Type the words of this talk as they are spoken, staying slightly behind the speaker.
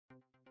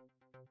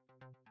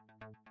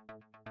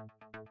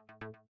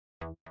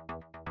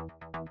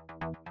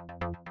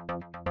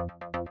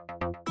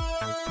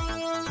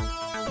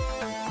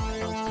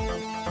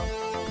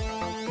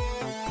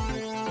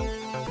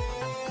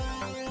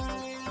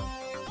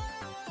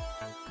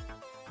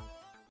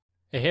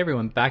Hey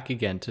everyone, back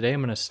again. Today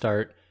I'm going to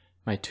start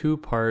my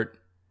two-part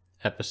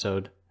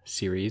episode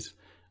series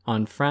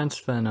on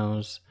Frantz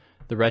Fanon's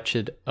The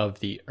Wretched of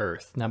the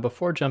Earth. Now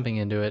before jumping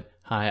into it,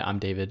 hi, I'm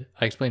David.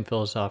 I explain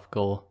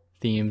philosophical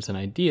themes and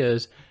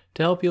ideas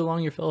to help you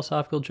along your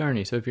philosophical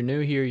journey. So if you're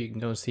new here, you can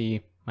go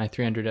see my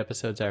 300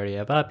 episodes I already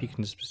have up. You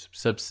can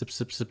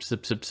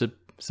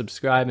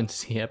subscribe and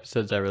see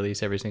episodes I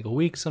release every single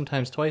week,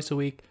 sometimes twice a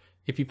week.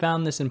 If you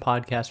found this in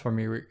podcast form,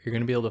 you're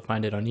going to be able to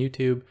find it on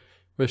YouTube,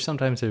 where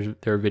sometimes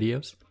there are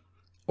videos.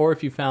 Or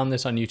if you found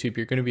this on YouTube,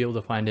 you're going to be able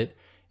to find it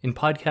in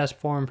podcast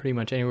form pretty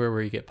much anywhere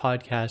where you get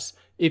podcasts,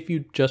 if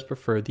you just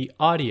prefer the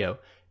audio.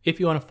 If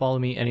you want to follow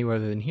me anywhere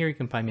other than here, you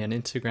can find me on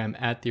Instagram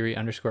at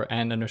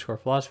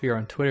theory_and_philosophy, or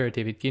on Twitter at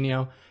David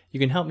Guineo. You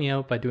can help me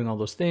out by doing all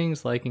those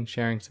things, liking,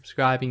 sharing,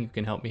 subscribing. You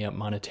can help me out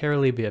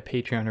monetarily via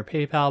Patreon or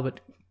PayPal, but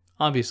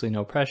obviously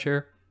no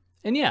pressure.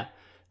 And yeah,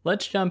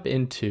 let's jump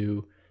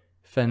into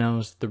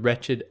Fanon's The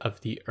Wretched of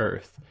the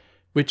Earth,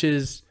 which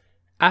is,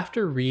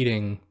 after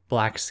reading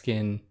Black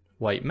Skin,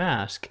 White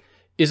Mask,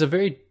 is a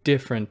very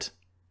different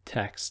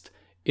text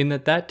in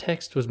that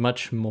text was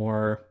much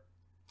more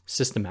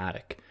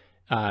systematic.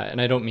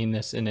 And I don't mean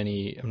this in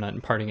I'm not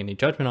imparting any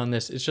judgment on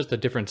this, it's just a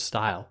different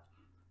style.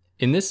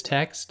 In this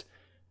text,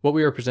 what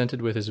we are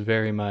presented with is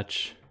very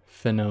much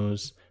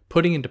Fanon's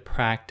putting into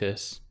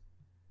practice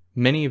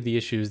many of the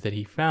issues that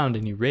he found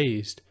and he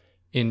raised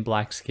in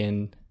Black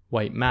Skin,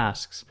 White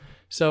Masks.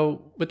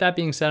 So with that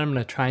being said, I'm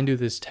going to try and do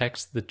this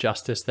text the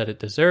justice that it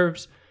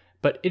deserves,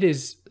 but it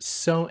is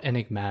so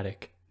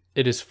enigmatic.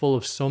 It is full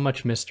of so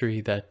much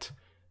mystery that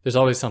there's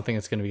always something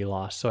that's going to be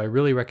lost. So I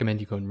really recommend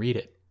you go and read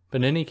it. But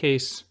in any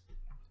case,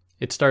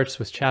 it starts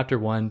with chapter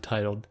 1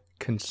 titled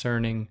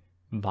Concerning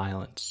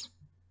Violence.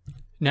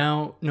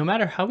 Now, no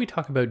matter how we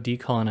talk about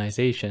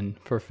decolonization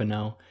for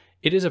Fanon,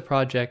 it is a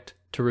project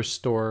to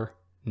restore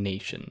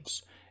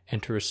nations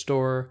and to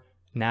restore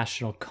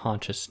national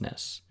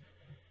consciousness.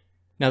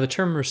 Now, the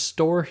term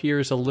restore here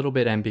is a little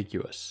bit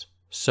ambiguous.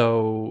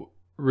 So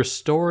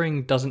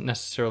restoring doesn't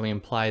necessarily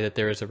imply that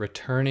there is a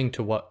returning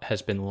to what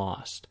has been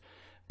lost,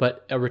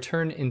 but a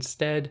return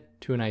instead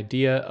to an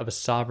idea of a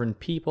sovereign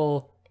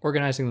people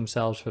organizing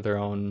themselves for their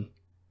own,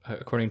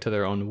 according to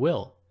their own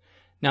will.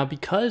 Now,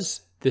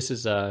 because this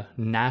is a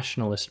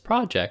nationalist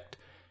project,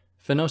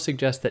 Fanon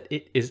suggests that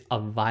it is a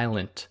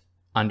violent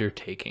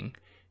undertaking.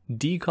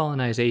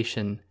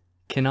 Decolonization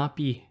cannot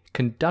be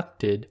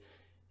conducted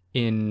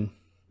in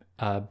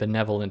a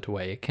benevolent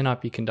way. It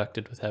cannot be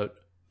conducted without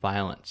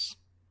violence.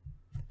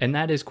 And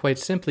that is quite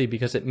simply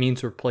because it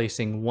means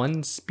replacing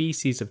one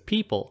species of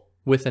people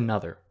with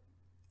another.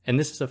 And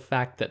this is a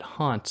fact that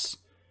haunts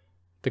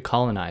the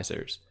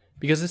colonizers,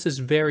 because this is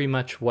very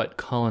much what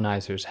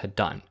colonizers had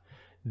done.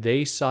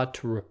 They sought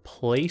to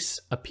replace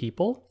a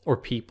people or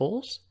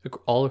peoples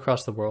all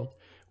across the world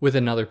with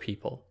another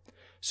people.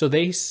 So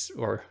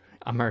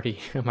I'm already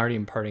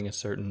imparting a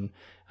certain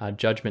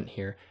judgment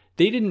here.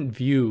 They didn't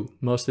view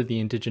most of the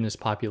indigenous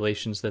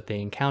populations that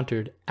they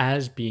encountered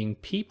as being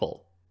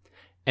people.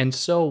 And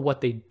so what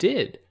they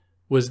did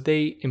was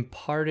they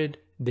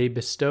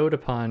bestowed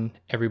upon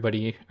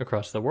everybody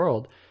across the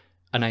world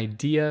an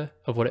idea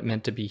of what it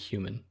meant to be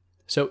human.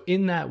 So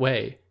in that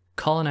way,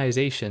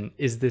 colonization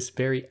is this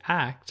very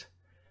act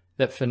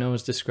that Fanon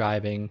is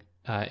describing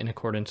in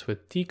accordance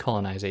with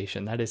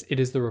decolonization. That is, it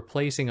is the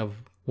replacing of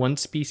one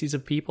species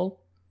of people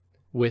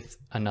with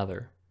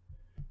another.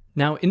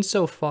 Now,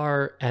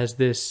 insofar as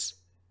the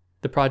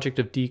project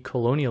of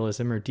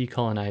decolonialism or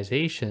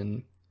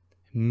decolonization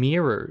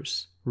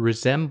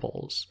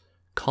resembles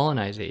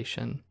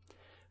colonization,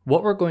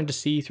 what we're going to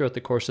see throughout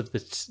the course of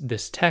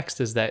this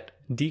text is that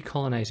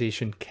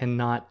decolonization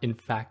cannot, in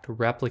fact,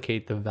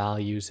 replicate the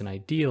values and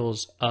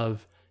ideals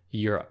of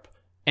Europe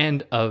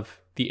and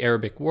of the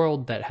Arabic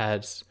world that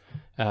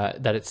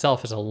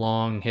itself has a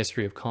long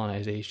history of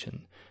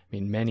colonization. I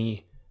mean,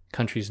 many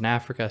countries in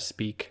Africa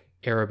speak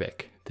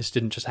Arabic. This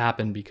didn't just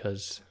happen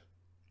because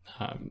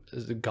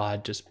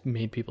God just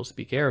made people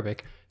speak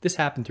Arabic. This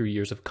happened through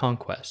years of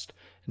conquest.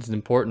 It's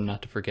important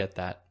not to forget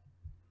that.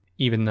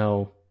 Even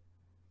though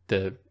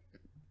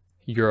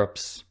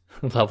Europe's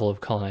level of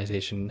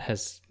colonization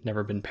has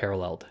never been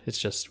paralleled. It's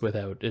just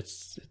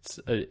it's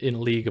in a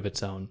league of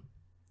its own.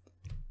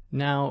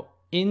 Now,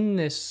 in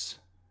this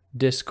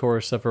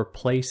discourse of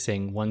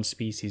replacing one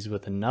species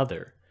with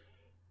another,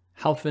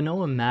 how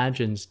Fanon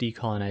imagines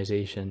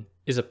decolonization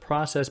is a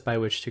process by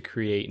which to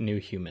create new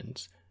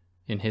humans.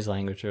 In his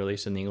language, or at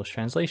least in the English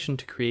translation,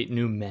 to create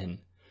new men,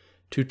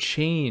 to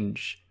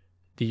change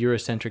the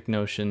Eurocentric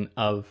notion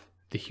of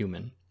the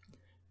human,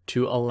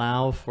 to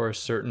allow for a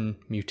certain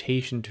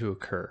mutation to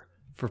occur,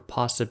 for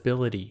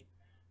possibility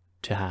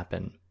to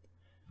happen.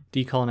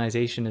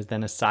 Decolonization is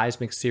then a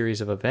seismic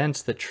series of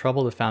events that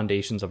trouble the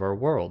foundations of our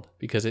world,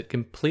 because it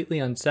completely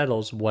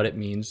unsettles what it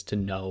means to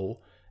know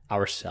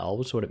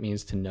ourselves, what it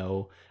means to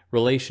know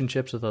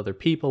relationships with other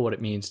people, what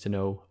it means to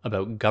know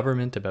about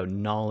government, about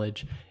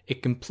knowledge.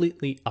 It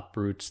completely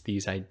uproots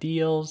these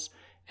ideals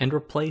and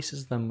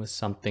replaces them with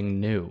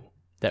something new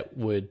that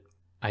would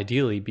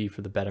ideally be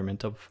for the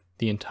betterment of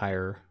the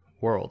entire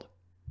world.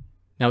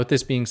 Now, with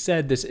this being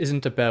said, this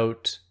isn't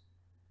about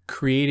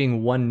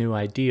creating one new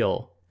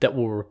ideal that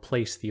will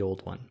replace the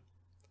old one.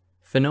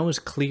 Fanon is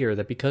clear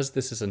that because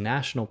this is a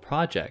national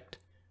project,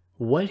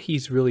 what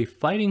he's really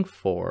fighting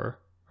for,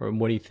 or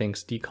what he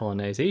thinks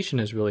decolonization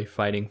is really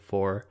fighting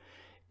for,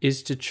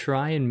 is to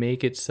try and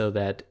make it so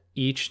that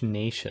each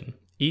nation,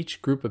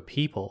 each group of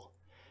people,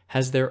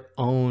 has their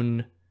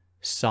own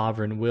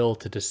sovereign will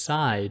to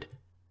decide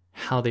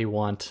how they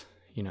want,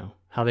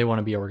 how they want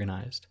to be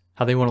organized,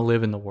 how they want to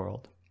live in the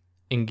world,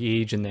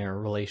 engage in their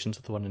relations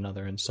with one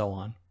another, and so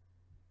on.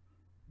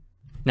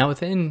 Now,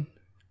 within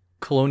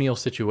colonial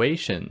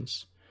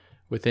situations,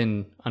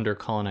 under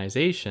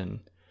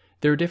colonization,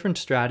 there are different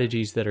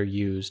strategies that are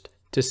used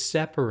to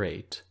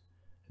separate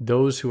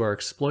those who are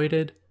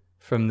exploited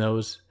from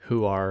those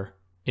who are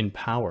in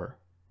power.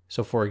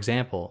 So, for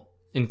example,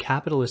 in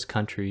capitalist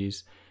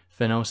countries,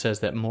 Fanon says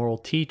that moral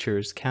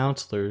teachers,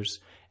 counselors,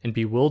 and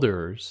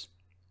bewilderers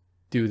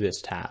do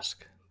this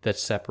task that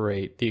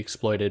separate the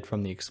exploited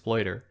from the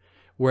exploiter.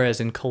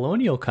 Whereas in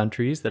colonial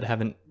countries that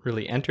haven't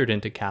really entered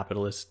into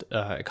capitalist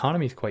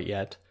economies quite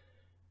yet,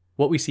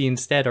 what we see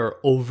instead are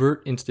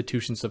overt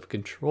institutions of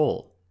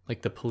control,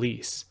 like the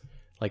police,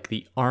 like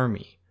the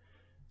army,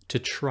 to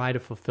try to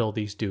fulfill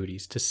these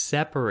duties, to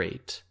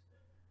separate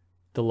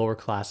the lower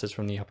classes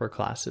from the upper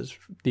classes,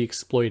 the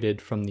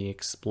exploited from the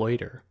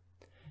exploiter.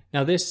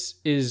 Now, this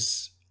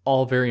is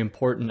all very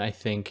important, I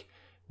think,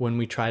 when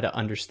we try to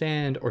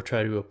understand or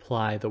try to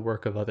apply the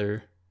work of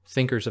other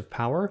thinkers of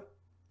power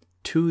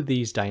to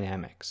these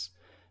dynamics.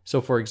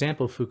 So, for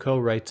example, Foucault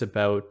writes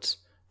about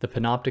the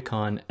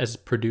panopticon as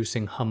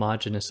producing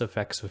homogeneous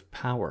effects of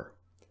power.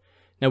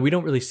 Now, we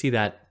don't really see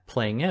that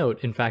playing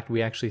out. In fact,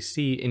 we actually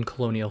see in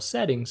colonial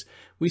settings,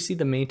 we see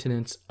the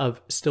maintenance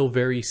of still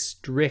very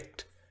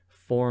strict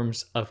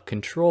forms of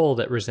control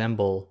that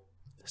resemble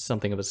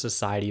something of a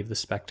society of the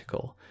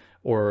spectacle,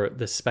 or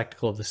the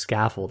spectacle of the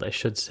scaffold, I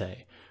should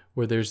say,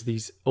 where there's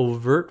these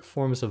overt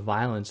forms of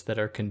violence that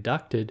are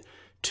conducted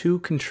to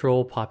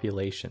control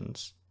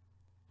populations.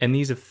 And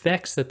these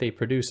effects that they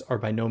produce are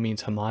by no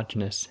means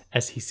homogeneous,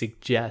 as he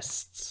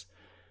suggests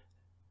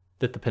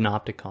that the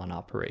panopticon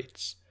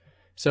operates.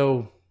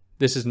 So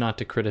this is not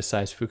to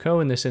criticize Foucault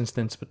in this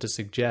instance, but to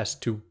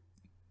suggest, to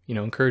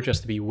encourage us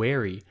to be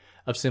wary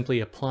of simply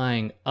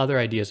applying other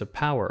ideas of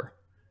power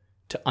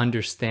to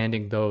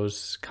understanding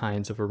those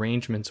kinds of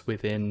arrangements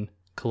within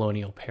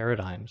colonial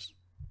paradigms.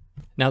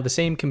 Now, the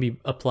same can be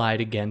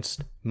applied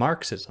against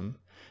Marxism.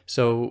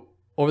 So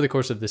over the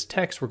course of this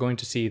text, we're going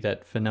to see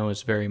that Fanon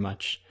is very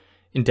much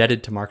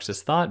indebted to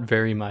Marxist thought,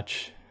 very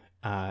much,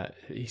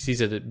 he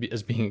sees it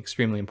as being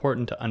extremely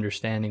important to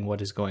understanding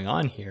what is going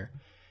on here.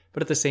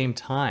 But at the same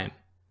time,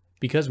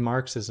 because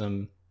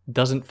Marxism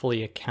doesn't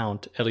fully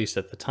account, at least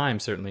at the time,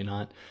 certainly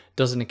not,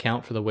 doesn't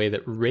account for the way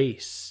that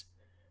race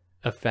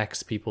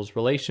affects people's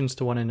relations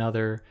to one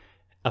another,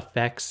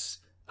 affects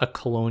a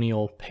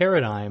colonial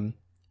paradigm,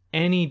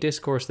 any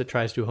discourse that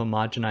tries to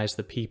homogenize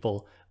the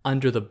people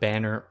under the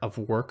banner of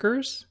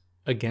workers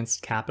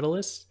against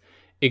capitalists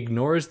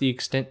ignores the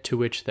extent to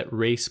which that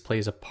race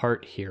plays a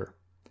part here.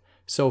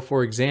 So,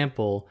 for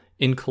example,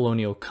 in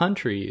colonial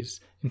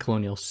countries, in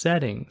colonial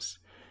settings,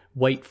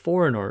 white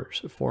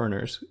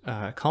foreigners,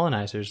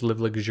 colonizers live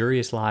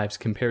luxurious lives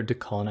compared to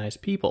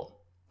colonized people.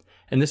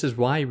 And this is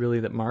why really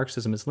that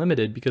Marxism is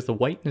limited, because the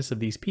whiteness of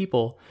these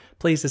people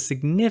plays a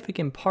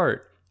significant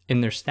part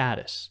in their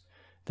status.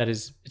 That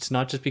is, it's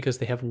not just because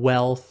they have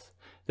wealth,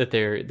 that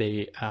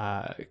they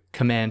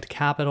command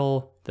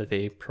capital, that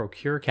they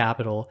procure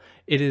capital.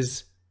 It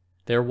is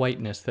their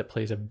whiteness that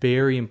plays a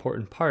very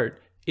important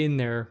part in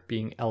their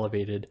being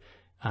elevated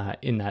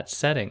in that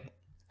setting,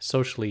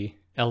 socially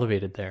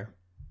elevated there.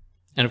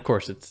 And of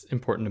course, it's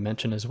important to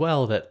mention as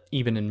well that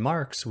even in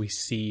Marx, we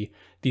see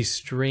these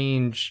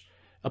strange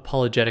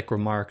apologetic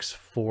remarks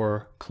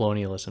for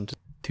colonialism.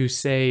 To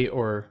say,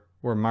 or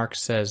where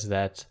Marx says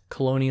that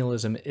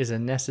colonialism is a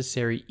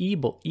necessary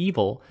evil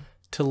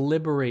to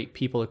liberate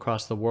people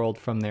across the world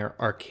from their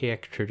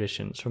archaic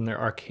traditions, from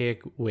their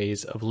archaic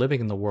ways of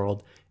living in the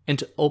world, and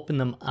to open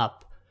them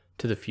up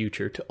to the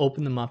future, to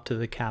open them up to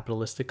the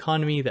capitalist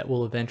economy that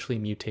will eventually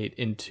mutate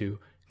into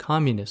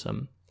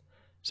communism.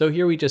 So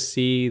here we just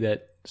see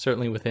that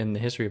certainly within the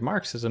history of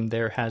Marxism,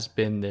 there has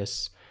been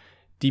this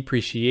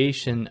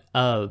depreciation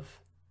of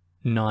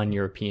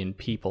non-European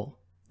people,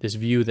 this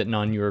view that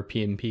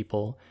non-European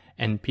people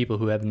and people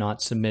who have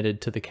not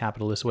submitted to the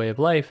capitalist way of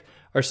life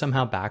are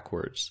somehow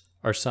backwards,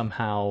 are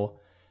somehow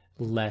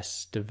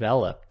less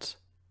developed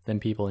than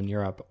people in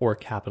Europe or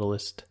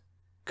capitalist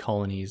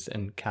colonies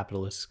and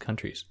capitalist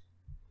countries.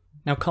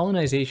 Now,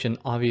 colonization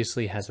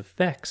obviously has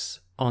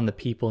effects on the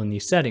people in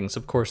these settings.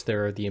 Of course,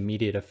 there are the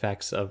immediate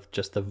effects of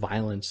just the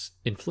violence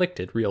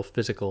inflicted, real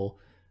physical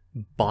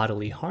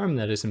bodily harm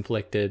that is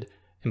inflicted.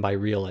 And by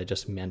real, I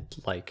just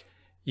meant like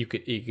you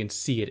can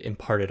see it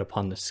imparted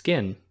upon the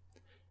skin.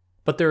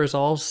 But there is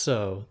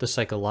also the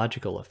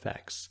psychological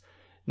effects.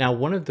 Now,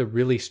 one of the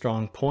really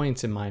strong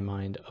points in my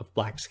mind of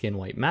Black Skin,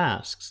 White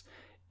Masks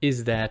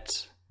is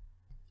that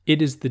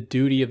It is the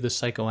duty of the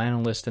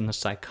psychoanalyst and the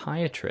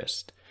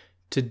psychiatrist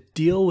to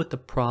deal with the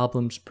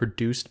problems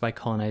produced by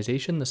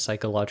colonization, the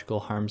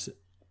psychological harms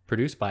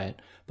produced by it,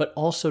 but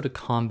also to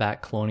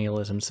combat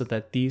colonialism so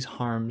that these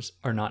harms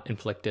are not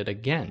inflicted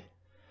again.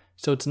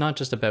 So it's not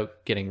just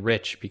about getting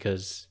rich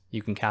because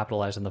you can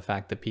capitalize on the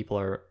fact that people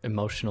are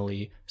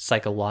emotionally,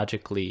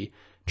 psychologically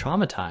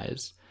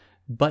traumatized,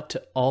 but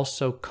to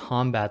also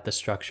combat the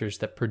structures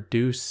that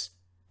produce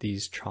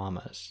these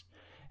traumas.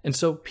 And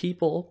so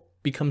people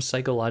become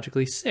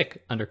psychologically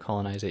sick under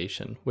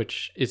colonization,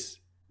 which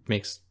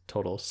makes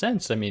total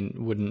sense. I mean,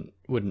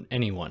 wouldn't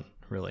anyone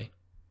really?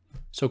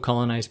 So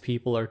colonized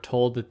people are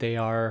told that they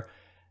are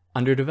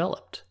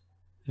underdeveloped,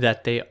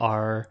 that they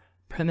are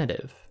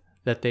primitive,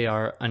 that they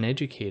are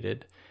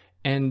uneducated.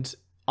 And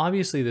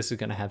obviously this is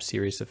going to have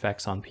serious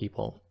effects on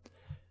people.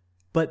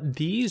 But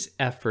these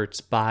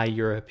efforts by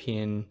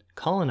European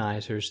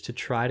colonizers to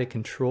try to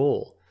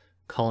control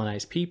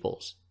colonized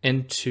peoples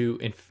and to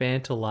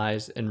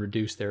infantilize and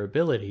reduce their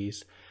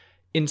abilities,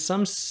 in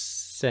some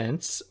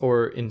sense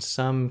or in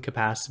some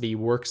capacity,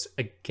 works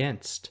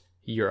against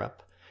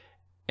Europe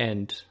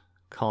and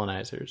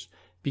colonizers,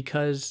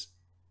 because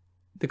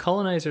the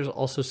colonizers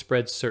also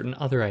spread certain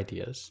other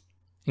ideas,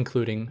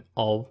 including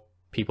all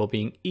people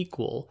being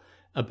equal,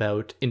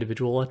 about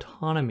individual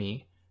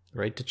autonomy, the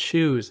right to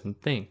choose and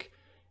think.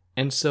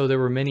 And so there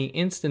were many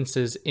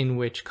instances in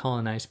which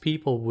colonized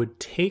people would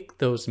take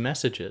those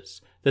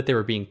messages that they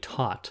were being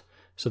taught.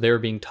 So they were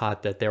being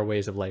taught that their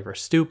ways of life are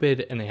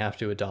stupid and they have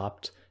to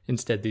adopt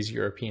instead these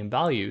European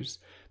values.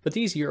 But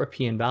these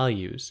European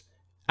values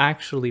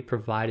actually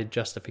provided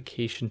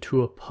justification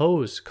to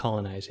oppose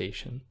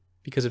colonization.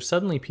 Because if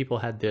suddenly people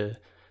had the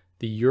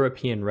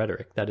European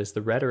rhetoric, that is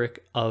the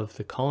rhetoric of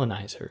the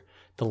colonizer,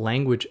 the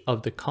language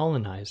of the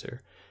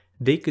colonizer,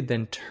 they could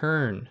then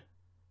turn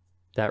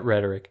that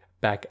rhetoric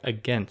back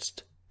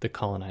against the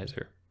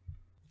colonizer.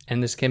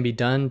 And this can be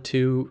done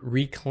to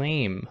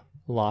reclaim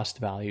lost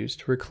values,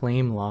 to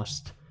reclaim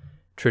lost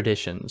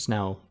traditions.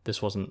 Now,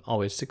 this wasn't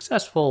always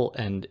successful,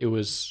 and it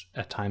was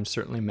at times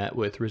certainly met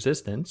with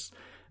resistance,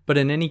 but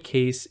in any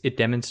case, it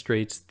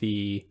demonstrates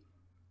the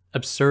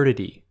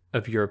absurdity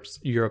of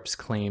Europe's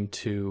claim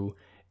to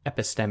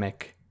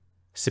epistemic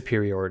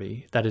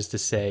superiority. That is to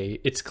say,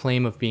 its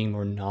claim of being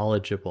more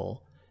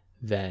knowledgeable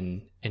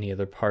than any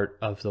other part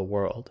of the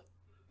world.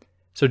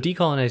 So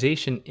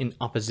decolonization, in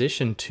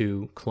opposition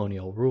to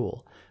colonial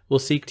rule, will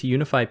seek to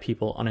unify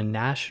people on a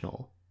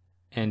national,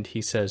 and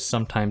he says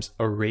sometimes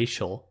a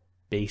racial,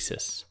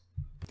 basis.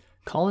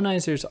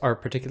 Colonizers are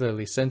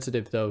particularly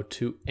sensitive, though,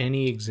 to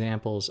any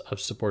examples of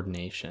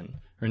subordination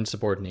or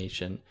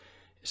insubordination,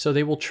 so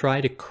they will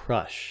try to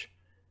crush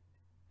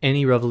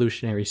any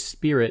revolutionary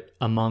spirit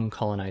among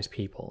colonized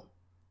people,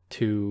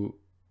 to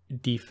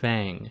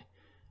defang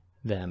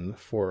them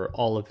for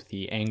all of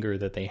the anger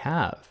that they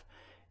have.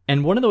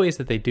 And one of the ways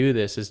that they do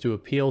this is to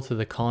appeal to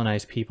the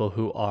colonized people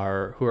who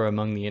are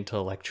among the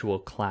intellectual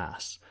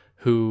class,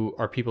 who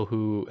are people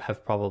who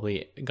have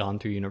probably gone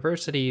through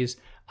universities,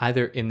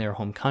 either in their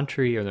home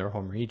country or their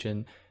home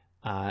region,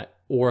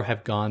 or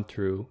have gone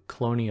through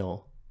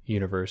colonial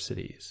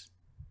universities.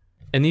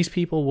 And these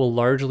people will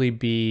largely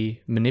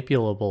be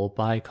manipulable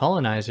by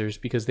colonizers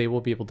because they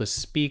will be able to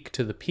speak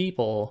to the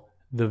people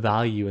the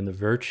value and the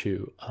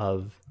virtue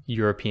of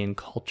European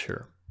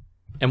culture.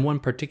 And one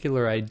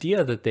particular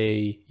idea that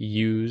they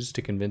use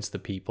to convince the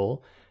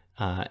people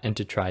and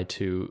to try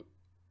to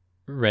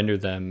render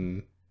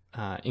them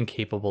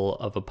incapable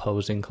of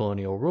opposing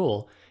colonial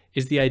rule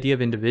is the idea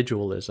of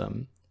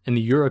individualism and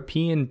the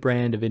European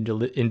brand of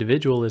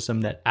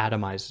individualism that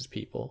atomizes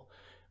people,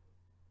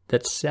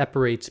 that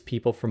separates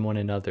people from one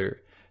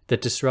another,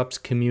 that disrupts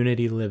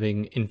community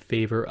living in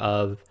favor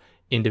of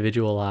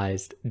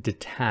individualized,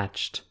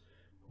 detached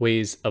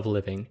ways of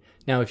living.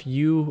 Now, if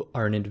you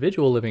are an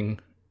individual living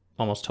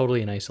almost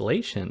totally in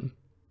isolation,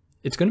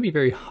 it's going to be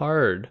very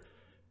hard,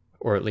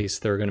 or at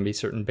least there are going to be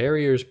certain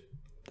barriers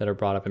that are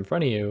brought up in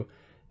front of you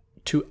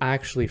to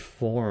actually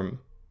form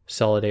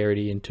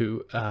solidarity and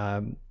to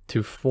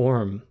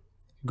form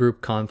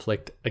group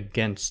conflict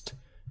against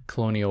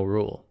colonial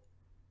rule.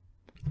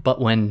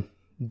 But when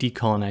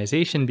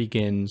decolonization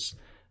begins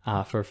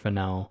for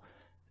Fanon,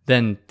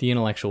 then the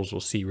intellectuals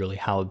will see really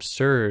how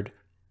absurd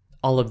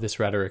all of this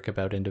rhetoric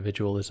about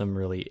individualism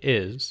really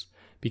is,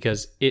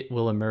 because it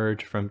will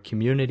emerge from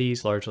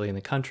communities largely in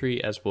the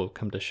country, as we'll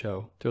come to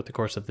show throughout the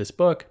course of this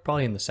book.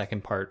 Probably in the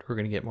second part, we're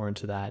going to get more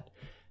into that.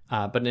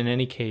 But in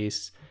any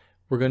case,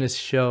 we're going to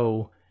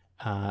show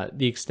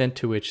the extent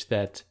to which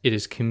that it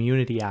is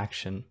community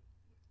action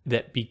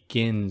that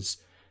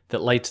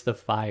lights the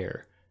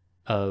fire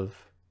of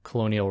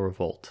colonial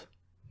revolt,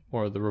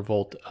 or the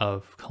revolt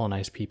of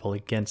colonized people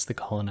against the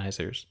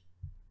colonizers.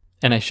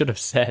 And I should have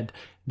said,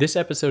 this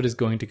episode is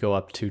going to go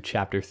up to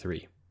chapter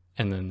 3,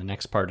 and then the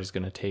next part is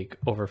going to take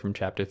over from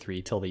chapter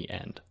 3 till the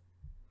end.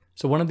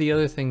 So one of the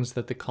other things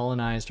that the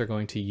colonized are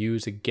going to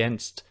use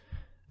against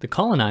the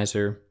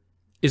colonizer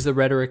is the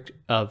rhetoric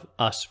of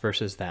us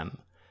versus them,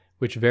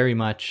 which very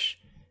much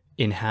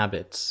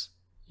inhabits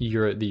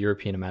the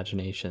European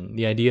imagination,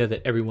 the idea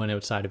that everyone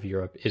outside of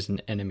Europe is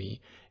an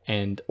enemy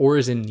or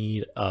is in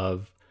need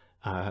of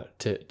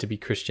to be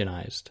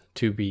Christianized,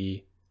 to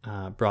be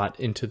brought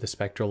into the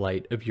spectral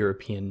light of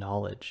European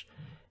knowledge.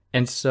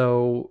 And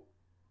so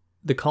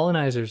the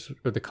colonizers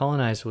or the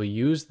colonized will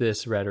use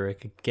this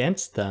rhetoric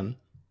against them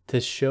to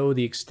show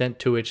the extent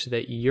to which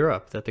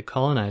that the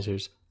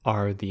colonizers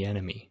are the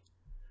enemy.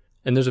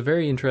 And there's a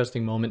very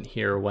interesting moment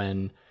here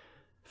when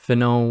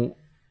Fanon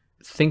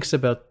thinks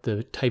about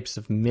the types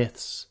of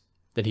myths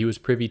that he was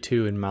privy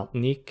to in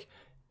Martinique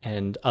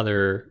and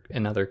other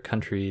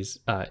countries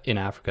in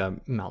Africa.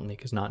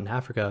 Martinique is not in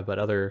Africa, but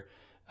other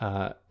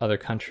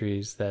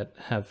countries that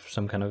have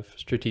some kind of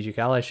strategic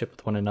allyship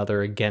with one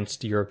another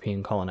against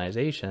European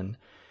colonization.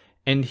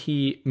 And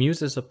he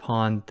muses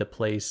upon the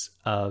place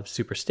of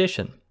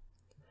superstition,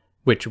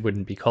 which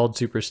wouldn't be called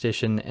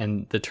superstition,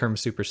 and the term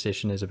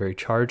superstition is a very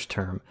charged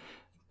term,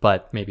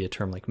 but maybe a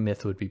term like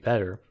myth would be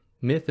better.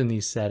 Myth in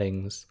these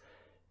settings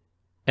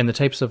and the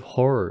types of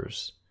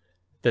horrors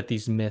that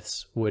these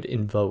myths would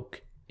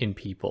invoke in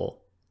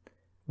people,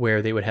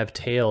 where they would have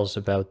tales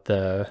about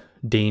the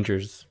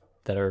dangers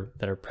that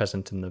are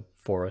present in the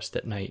forest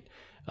at night,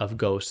 of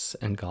ghosts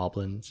and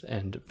goblins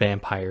and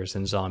vampires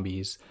and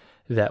zombies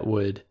that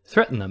would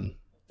threaten them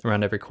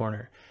around every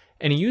corner.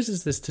 And he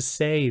uses this to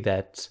say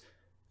that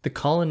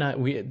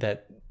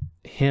that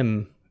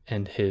him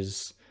and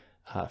his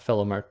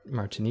fellow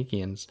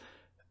Martiniqueans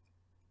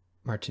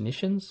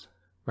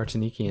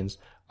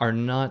are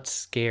not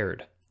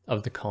scared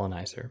of the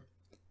colonizer.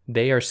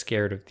 They are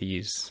scared of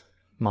these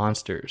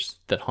monsters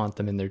that haunt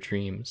them in their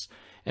dreams.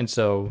 And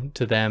so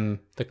to them,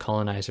 the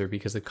colonizer,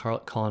 because the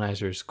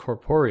colonizer is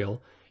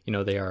corporeal,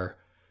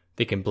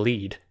 they can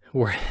bleed,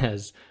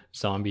 whereas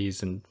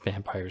zombies and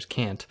vampires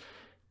can't.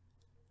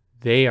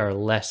 They are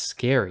less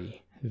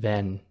scary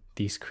than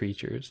these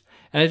creatures.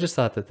 And I just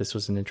thought that this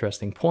was an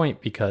interesting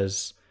point,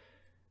 because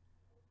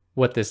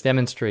what this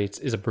demonstrates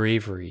is a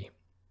bravery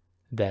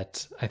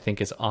that I think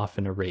is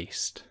often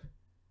erased.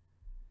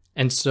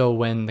 And so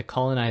when the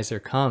colonizer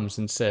comes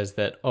and says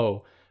that,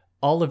 oh,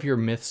 all of your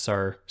myths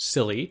are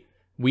silly,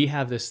 we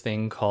have this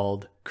thing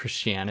called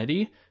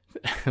Christianity,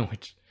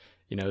 which,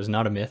 is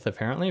not a myth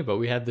apparently, but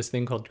we have this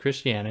thing called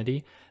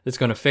Christianity that's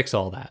going to fix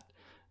all that.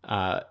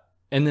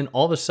 And then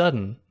all of a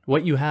sudden,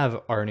 what you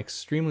have are an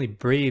extremely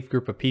brave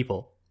group of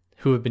people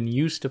who have been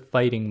used to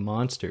fighting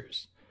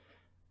monsters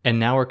and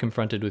now are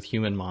confronted with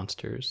human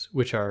monsters,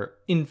 which are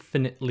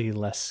infinitely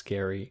less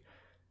scary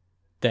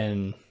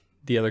than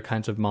the other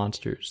kinds of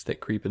monsters that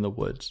creep in the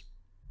woods.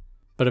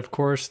 But of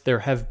course, there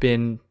have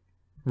been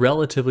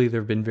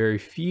very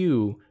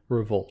few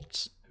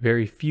revolts,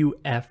 very few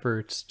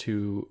efforts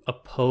to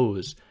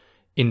oppose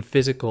in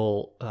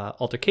physical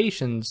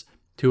altercations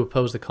to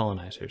oppose the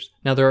colonizers.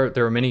 Now,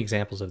 there are many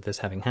examples of this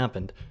having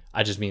happened.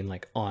 I just mean,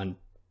 like, on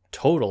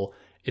total,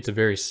 it's a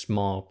very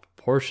small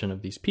portion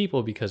of these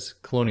people, because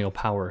colonial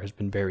power has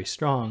been very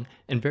strong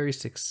and very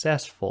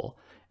successful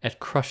at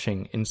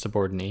crushing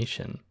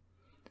insubordination.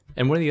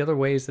 And one of the other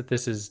ways that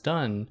this is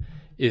done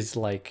is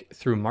like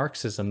through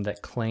Marxism,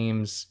 that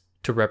claims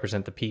to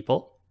represent the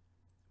people,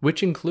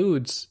 which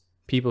includes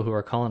people who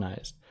are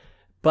colonized.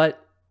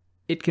 But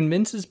it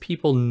convinces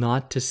people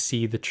not to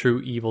see the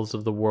true evils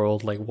of the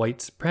world, like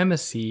white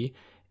supremacy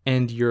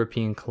and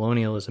European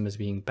colonialism, as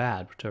being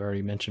bad, which I've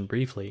already mentioned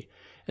briefly.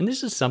 And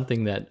this is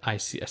something that I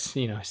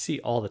see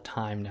all the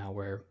time now,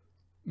 where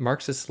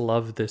Marxists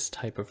love this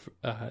type of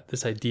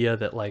this idea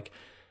that, like,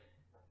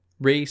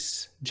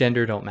 race,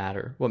 gender don't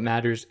matter. What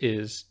matters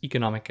is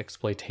economic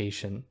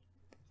exploitation,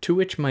 to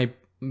which my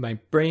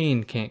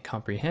brain can't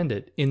comprehend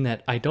it, in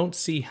that I don't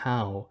see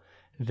how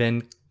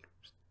then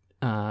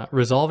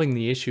resolving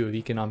the issue of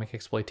economic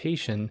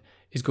exploitation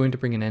is going to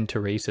bring an end to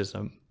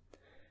racism.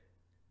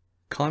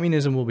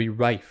 Communism will be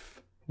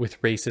rife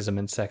with racism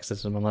and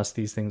sexism unless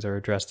these things are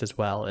addressed as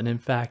well. And in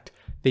fact,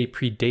 they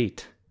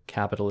predate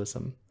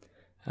capitalism.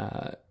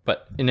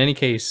 But in any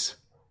case,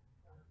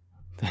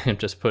 I'm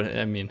just putting,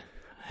 I mean,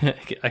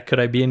 could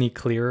I be any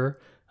clearer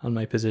on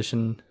my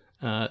position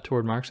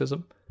toward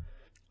Marxism?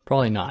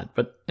 Probably not,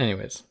 but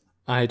anyways,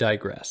 I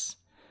digress.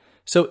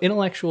 So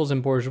intellectuals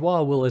and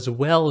bourgeois will as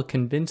well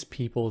convince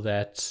people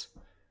that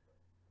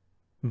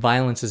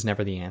violence is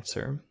never the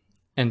answer.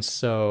 And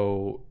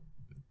so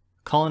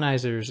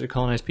colonized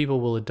people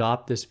will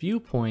adopt this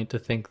viewpoint to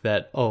think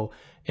that, oh,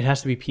 it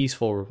has to be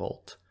peaceful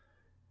revolt.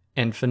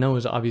 And Fanon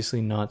is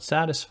obviously not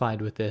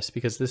satisfied with this,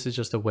 because this is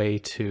just a way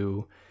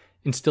to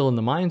instill in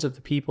the minds of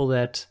the people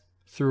that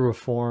through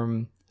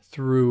reform,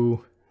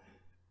 through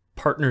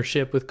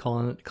partnership with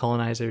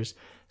colonizers,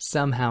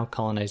 somehow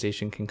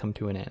colonization can come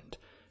to an end.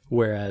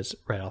 Whereas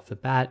right off the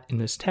bat in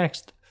this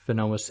text,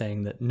 Fanon was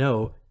saying that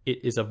no, it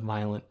is a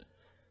violent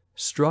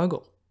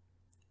struggle.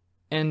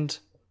 And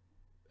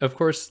of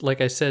course,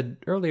 like I said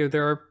earlier,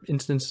 there are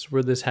instances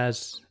where this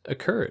has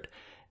occurred,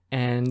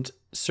 and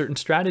certain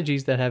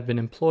strategies that have been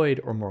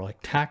employed, or more like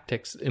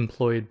tactics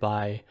employed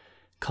by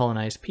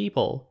colonized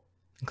people,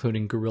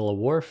 including guerrilla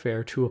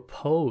warfare, to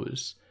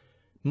oppose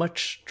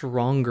much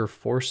stronger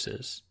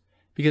forces.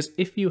 Because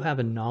if you have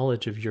a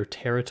knowledge of your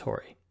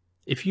territory,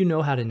 if you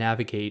know how to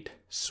navigate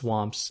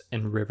swamps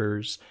and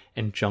rivers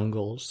and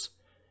jungles,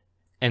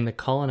 and the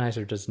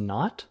colonizer does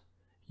not,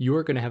 you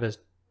are going to have a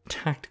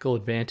tactical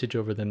advantage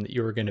over them that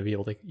you're going to be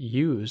able to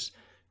use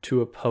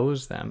to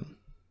oppose them.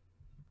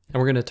 And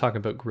we're going to talk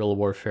about guerrilla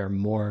warfare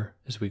more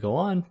as we go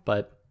on,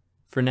 but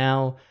for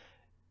now,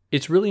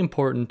 it's really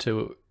important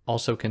to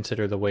also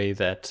consider the way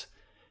that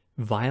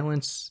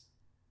violence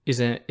is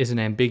an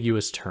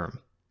ambiguous term.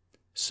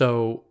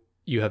 So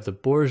you have the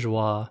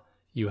bourgeois,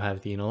 you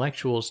have the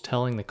intellectuals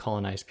telling the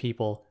colonized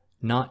people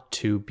not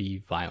to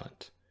be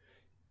violent,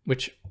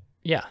 which,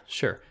 yeah,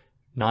 sure,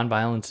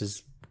 nonviolence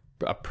is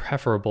a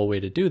preferable way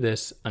to do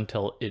this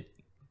until it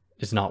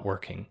is not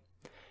working.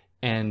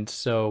 And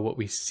so what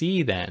we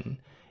see then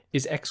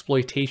is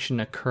exploitation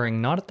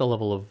occurring not at the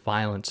level of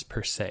violence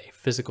per se,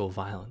 physical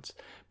violence,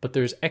 but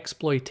there's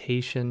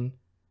exploitation,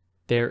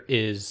 there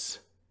is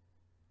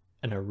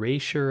an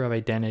erasure of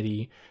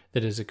identity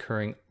that is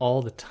occurring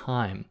all the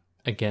time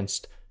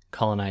against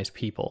colonized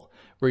people,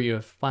 where you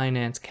have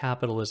finance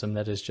capitalism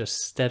that is just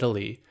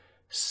steadily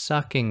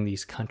sucking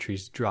these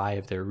countries dry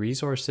of their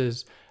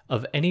resources,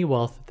 of any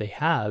wealth that they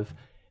have,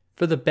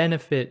 for the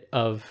benefit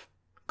of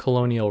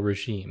colonial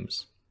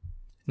regimes.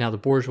 Now, the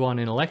bourgeois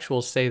and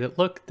intellectuals say that,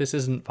 look, this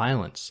isn't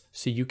violence,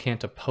 so you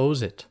can't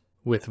oppose it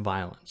with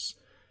violence.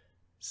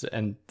 So,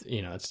 and,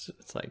 you know, it's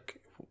like,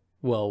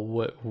 well,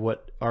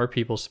 what are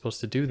people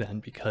supposed to do then?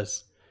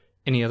 Because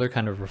any other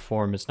kind of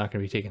reform is not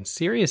going to be taken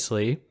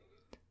seriously.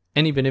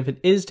 And even if it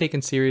is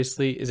taken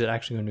seriously, is it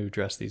actually going to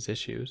address these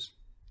issues?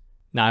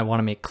 Now, I want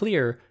to make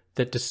clear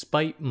that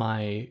despite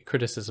my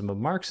criticism of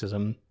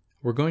Marxism,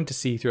 we're going to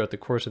see throughout the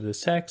course of this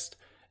text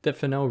that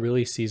Fanon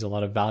really sees a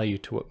lot of value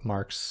to what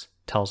Marx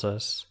tells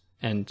us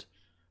and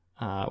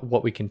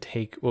what we can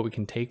take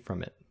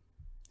from it.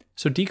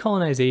 So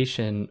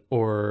decolonization,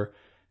 or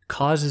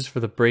causes for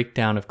the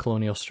breakdown of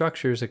colonial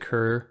structures,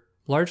 occur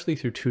largely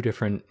through two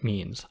different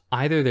means.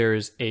 Either there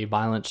is a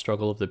violent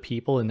struggle of the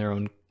people in their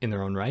own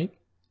right,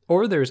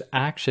 or there's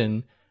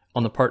action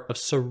on the part of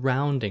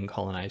surrounding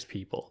colonized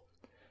people.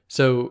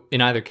 So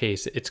in either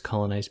case, it's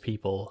colonized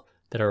people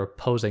that are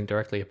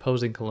directly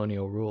opposing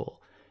colonial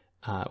rule,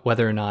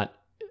 whether or not,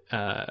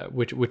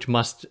 which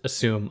must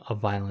assume a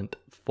violent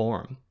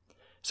form.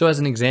 So as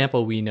an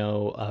example, we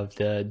know of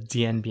the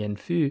Dien Bien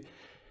Phu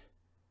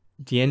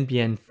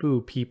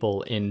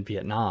people in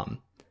Vietnam,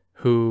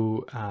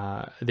 who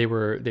they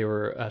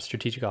were a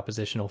strategic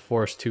oppositional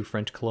force to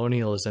French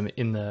colonialism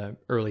in the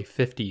early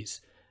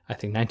 50s, I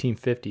think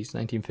 1950s,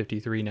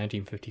 1953,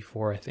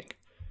 1954, I think.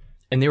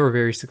 And they were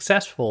very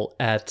successful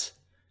at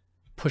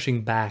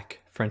pushing back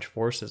French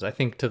forces, I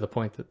think to the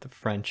point that the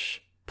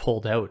French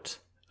pulled out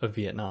of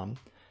Vietnam,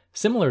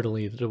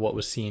 similarly to what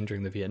was seen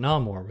during the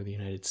Vietnam War, where the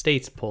United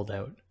States pulled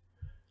out.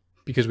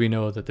 Because we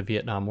know that the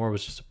Vietnam War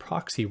was just a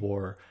proxy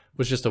war,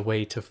 was just a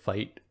way to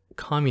fight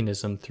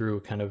communism through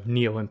a kind of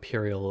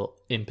neo-imperial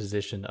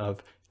imposition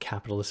of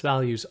capitalist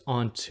values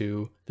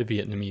onto the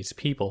Vietnamese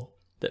people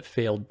that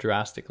failed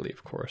drastically,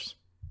 of course.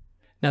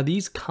 Now,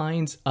 these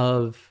kinds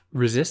of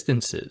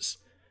resistances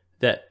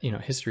that, you know,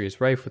 history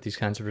is rife with these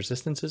kinds of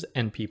resistances,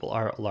 and people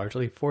are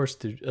largely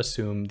forced to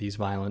assume these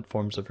violent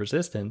forms of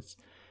resistance.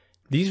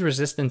 These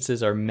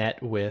resistances are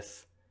met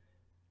with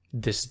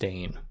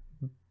disdain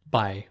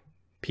by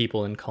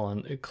people in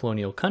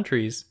colonial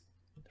countries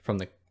from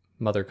the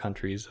mother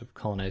countries of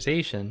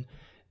colonization.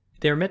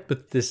 They're met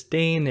with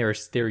disdain.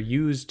 They're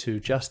used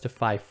to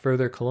justify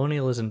further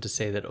colonialism, to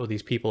say that, oh,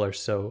 these people are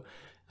so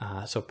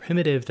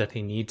primitive that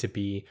they need to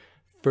be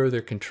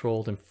further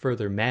controlled and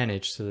further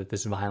managed so that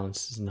this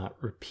violence does not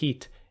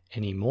repeat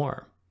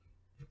anymore.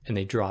 And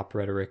they drop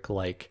rhetoric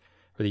like,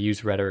 or they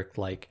use rhetoric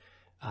like,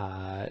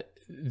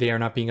 they are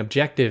not being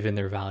objective in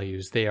their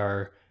values. They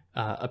are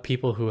a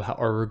people who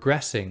are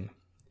regressing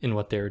in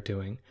what they're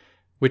doing,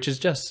 which is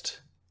just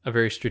a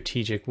very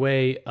strategic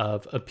way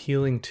of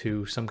appealing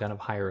to some kind of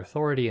higher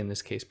authority, in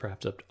this case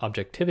perhaps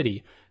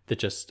objectivity, that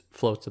just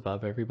floats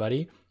above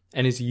everybody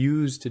and is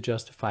used to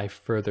justify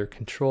further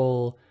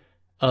control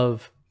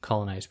of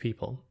colonized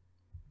people.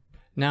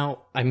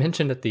 Now, I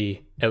mentioned at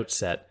the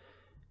outset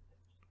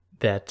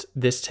that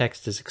this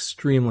text is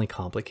extremely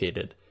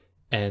complicated,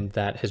 and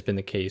that has been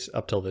the case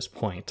up till this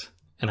point.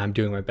 And I'm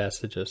doing my best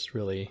to just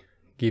really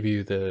give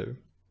you the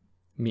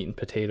meat and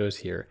potatoes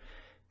here.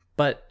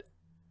 But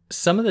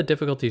some of the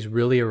difficulties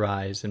really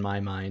arise, in my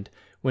mind,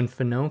 when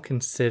Fanon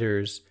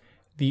considers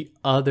the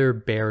other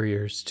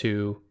barriers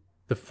to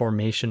the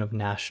formation of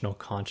national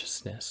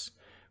consciousness,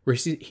 where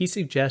he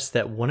suggests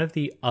that one of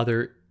the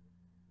other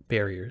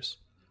barriers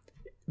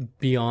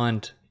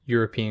beyond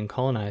European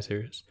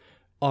colonizers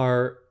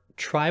are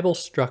tribal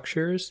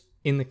structures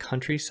in the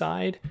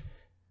countryside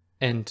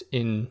and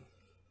in,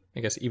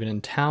 I guess, even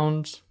in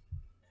towns,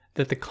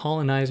 that the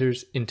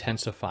colonizers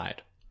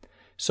intensified.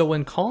 So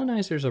when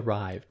colonizers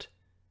arrived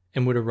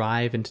and would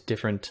arrive into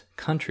different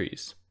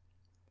countries,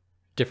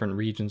 different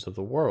regions of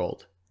the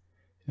world,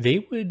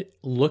 they would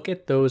look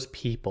at those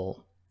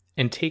people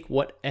and take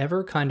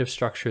whatever kind of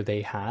structure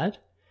they had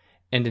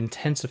and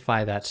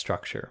intensify that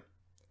structure.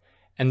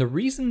 And the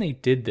reason they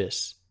did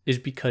this is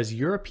because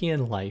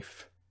European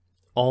life,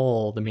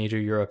 all the major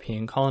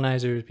European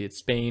colonizers, be it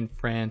Spain,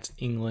 France,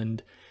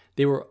 England,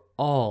 they were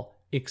all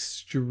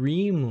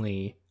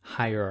extremely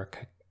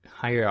hierarchical.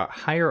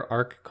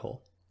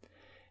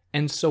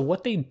 And so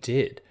what they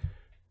did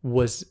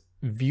was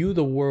view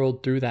the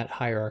world through that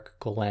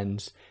hierarchical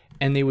lens,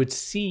 and they would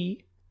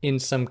see in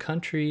some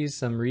countries,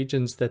 some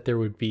regions, that there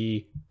would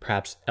be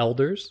perhaps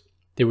elders,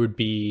 there would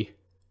be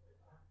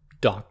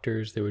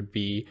doctors, there would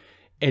be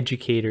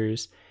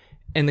educators,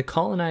 and the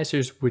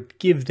colonizers would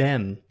give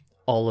them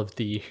all of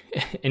the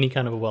any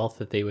kind of wealth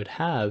that they would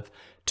have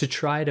to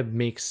try to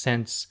make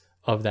sense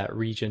of that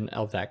region,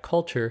 of that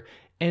culture,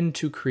 and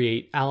to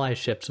create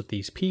allyships with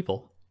these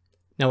people.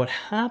 Now, what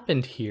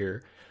happened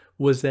here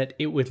was that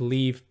it would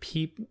leave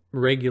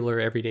regular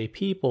everyday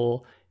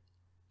people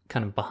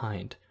kind of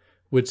behind,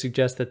 would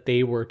suggest that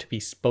they were to be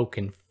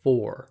spoken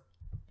for.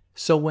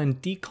 So when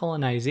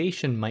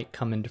decolonization might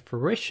come into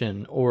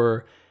fruition,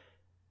 or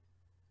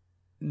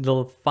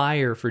the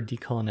fire for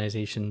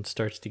decolonization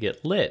starts to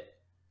get lit,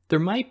 there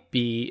might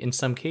be, in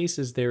some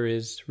cases, there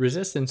is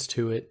resistance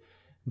to it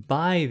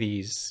by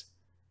these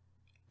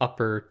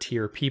upper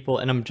tier people.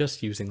 And I'm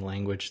just using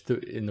language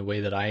in the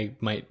way that I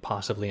might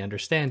possibly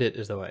understand it,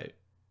 as though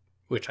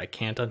which I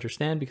can't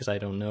understand because I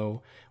don't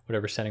know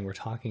whatever setting we're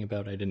talking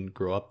about. I didn't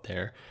grow up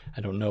there.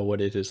 I don't know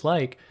what it is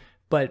like.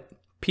 But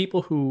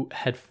people who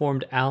had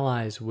formed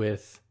allies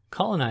with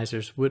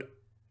colonizers would,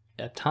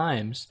 at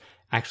times,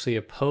 actually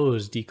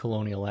oppose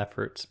decolonial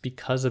efforts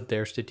because of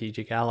their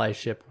strategic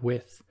allyship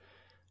with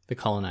the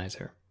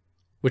colonizer,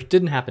 which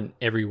didn't happen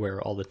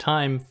everywhere all the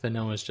time.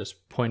 Fanon is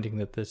just pointing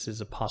that this is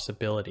a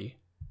possibility.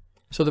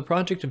 So the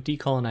project of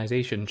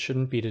decolonization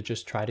shouldn't be to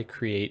just try to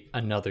create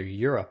another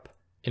Europe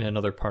in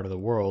another part of the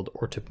world,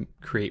 or to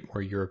create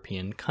more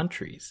European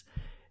countries.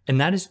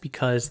 And that is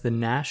because the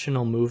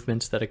national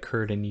movements that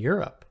occurred in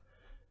Europe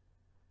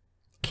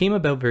came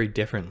about very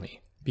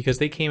differently, because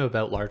they came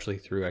about largely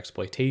through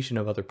exploitation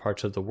of other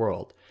parts of the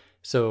world.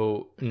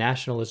 So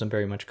nationalism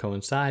very much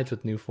coincides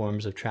with new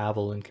forms of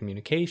travel and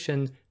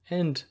communication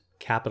and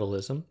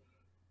capitalism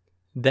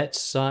that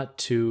sought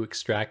to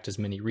extract as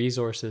many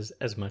resources,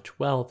 as much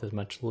wealth, as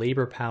much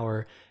labor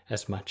power,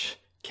 as much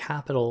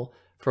capital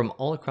from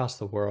all across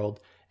the world.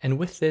 And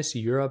with this,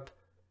 Europe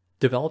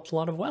developed a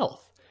lot of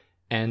wealth.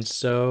 And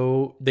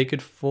so they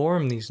could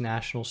form these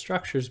national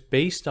structures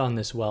based on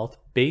this wealth,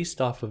 based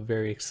off of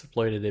very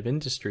exploitative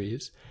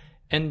industries,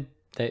 and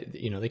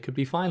they could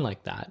be fine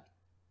like that.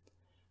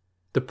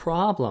 The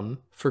problem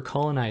for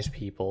colonized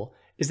people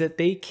is that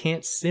they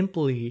can't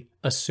simply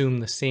assume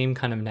the same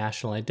kind of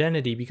national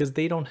identity because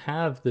they don't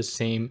have the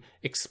same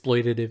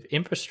exploitative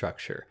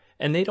infrastructure,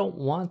 and they don't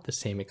want the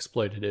same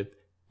exploitative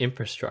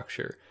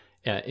infrastructure,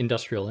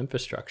 industrial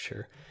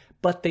infrastructure,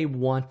 but they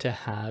want to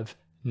have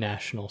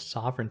national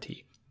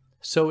sovereignty.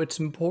 So it's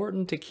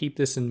important to keep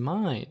this in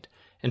mind,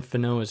 and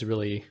Fanon is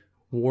really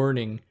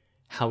warning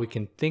how we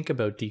can think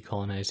about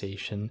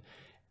decolonization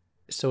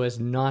so as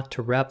not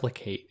to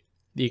replicate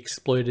the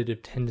exploitative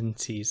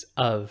tendencies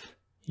of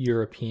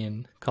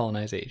European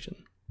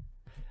colonization.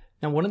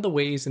 Now, one of the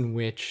ways in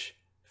which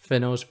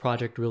Fanon's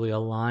project really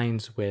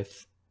aligns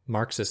with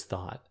Marxist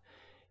thought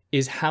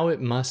is how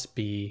it must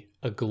be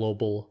a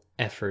global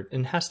effort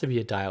and has to be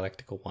a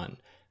dialectical one.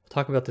 We'll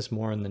talk about this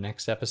more in the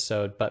next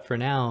episode, but for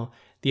now,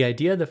 the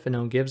idea that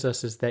Fanon gives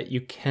us is that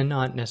you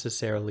cannot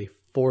necessarily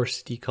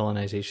force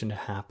decolonization to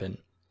happen.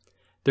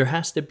 There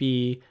has to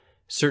be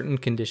certain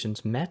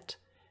conditions met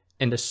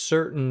and a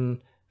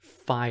certain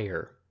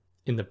fire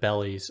in the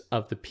bellies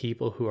of the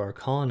people who are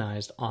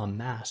colonized en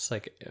masse,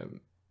 like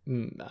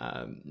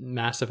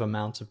massive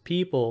amounts of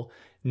people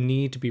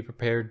need to be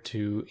prepared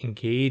to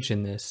engage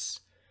in this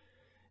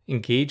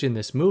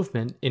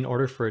movement in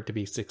order for it to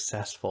be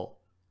successful.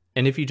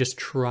 And if you just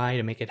try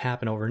to make it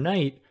happen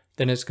overnight,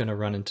 then it's going to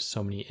run into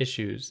so many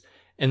issues.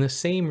 And the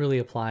same really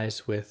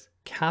applies with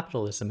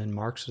capitalism, and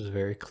Marx was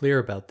very clear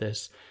about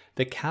this,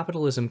 that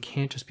capitalism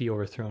can't just be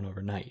overthrown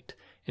overnight.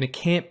 And it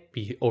can't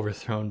be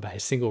overthrown by a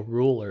single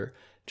ruler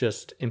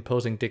just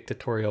imposing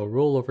dictatorial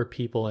rule over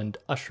people and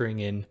ushering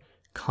in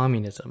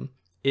communism.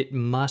 It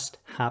must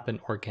happen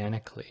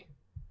organically.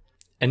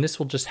 And this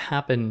will just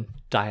happen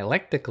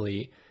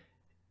dialectically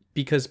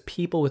because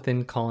people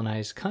within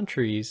colonized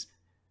countries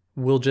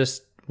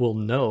will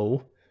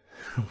know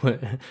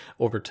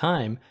over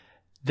time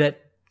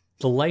that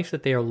the life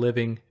that they are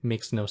living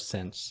makes no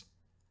sense.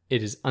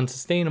 It is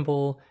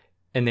unsustainable,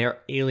 and they are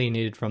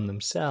alienated from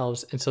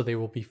themselves, and so they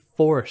will be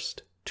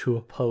forced to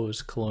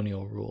oppose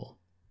colonial rule.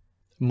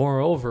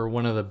 Moreover,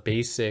 one of the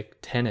basic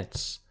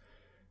tenets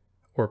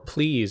or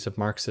pleas of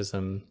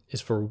Marxism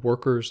is for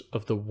workers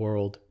of the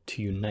world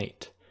to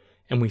unite.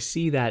 And we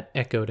see that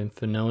echoed in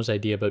Fanon's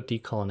idea about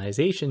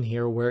decolonization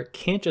here, where it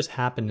can't just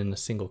happen in a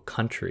single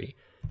country.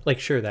 Like,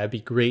 sure, that'd be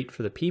great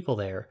for the people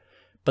there,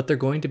 but they're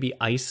going to be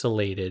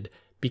isolated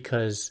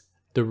because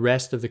the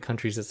rest of the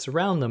countries that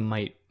surround them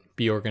might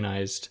be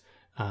organized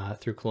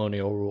through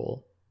colonial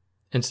rule.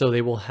 And so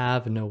they will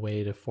have no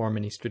way to form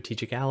any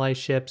strategic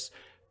allyships,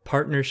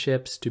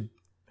 partnerships to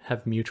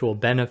have mutual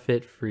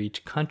benefit for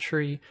each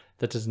country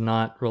that does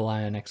not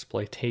rely on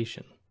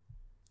exploitation.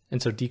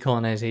 And so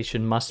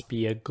decolonization must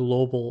be a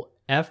global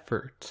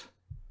effort,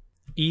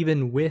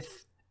 even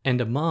with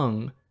and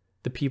among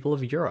the people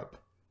of Europe.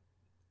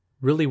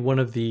 Really, one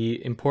of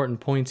the important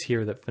points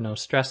here that Fanon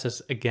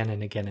stresses again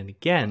and again and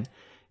again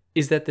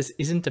is that this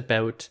isn't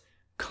about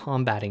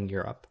combating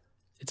Europe.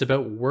 It's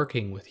about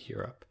working with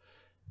Europe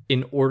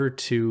in order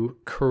to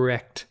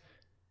correct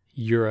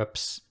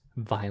Europe's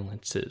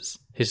violences,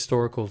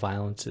 historical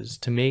violences,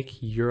 to make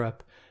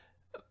Europe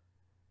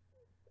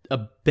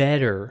a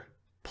better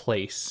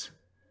place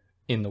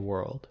in the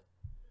world.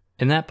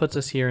 And that puts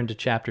us here into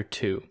chapter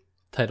 2,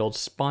 titled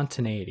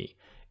Spontaneity,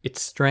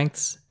 Its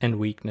Strengths and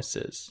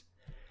Weaknesses.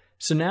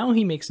 So now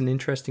he makes an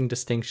interesting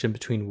distinction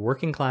between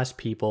working class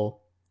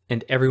people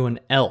and everyone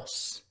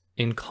else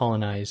in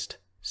colonized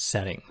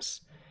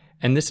settings.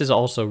 And this is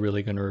also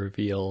really going to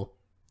reveal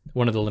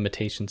one of the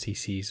limitations he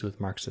sees with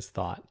Marxist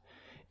thought.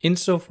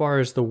 Insofar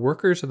as the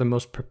workers are the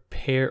most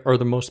prepared, or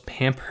the most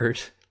pampered,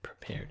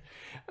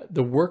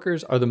 the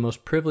workers are the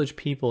most privileged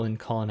people in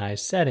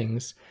colonized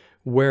settings,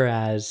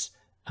 whereas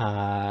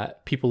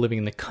people living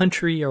in the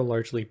country are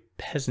largely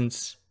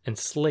peasants and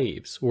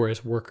slaves,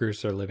 whereas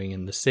workers are living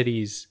in the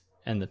cities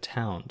and the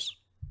towns.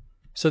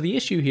 So the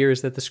issue here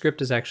is that the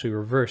script is actually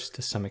reversed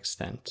to some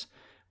extent,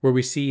 where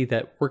we see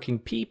that working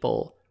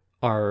people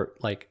are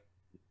like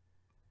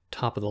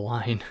top of the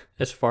line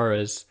as far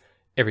as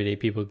everyday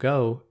people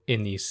go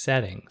in these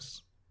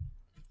settings,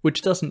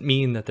 which doesn't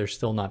mean that they're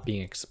still not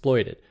being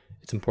exploited.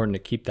 It's important to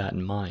keep that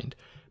in mind.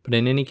 But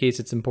in any case,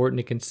 it's important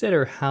to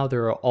consider how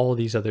there are all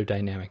these other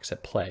dynamics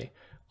at play,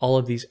 all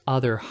of these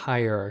other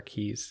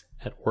hierarchies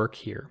at work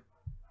here.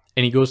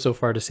 And he goes so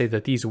far to say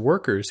that these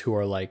workers who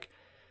are like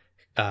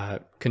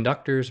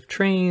conductors of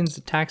trains,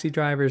 taxi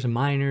drivers,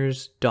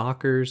 miners,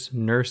 dockers,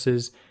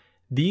 nurses,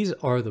 these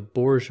are the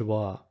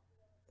bourgeois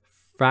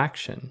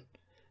fraction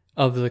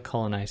of the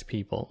colonized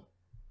people.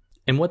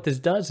 And what this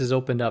does is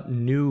open up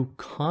new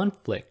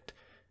conflict,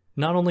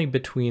 not only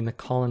between the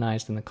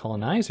colonized and the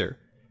colonizer,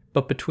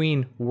 but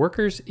between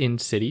workers in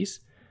cities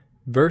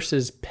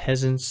versus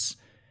peasants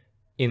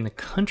in the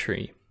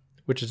country,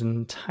 which is an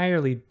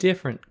entirely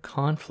different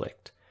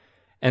conflict.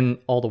 And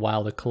all the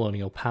while, the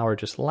colonial power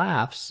just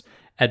laughs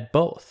at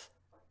both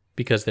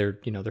because they're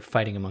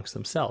fighting amongst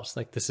themselves.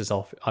 Like, this is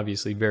all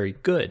obviously very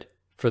good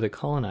for the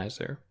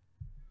colonizer.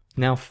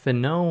 Now,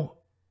 Fanon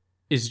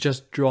is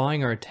just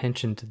drawing our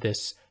attention to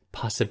this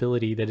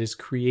possibility that is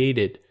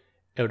created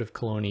out of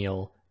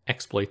colonial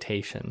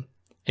exploitation.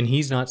 And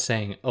he's not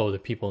saying, oh, the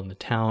people in the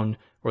town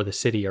or the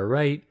city are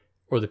right,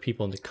 or the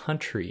people in the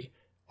country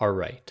are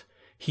right.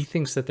 He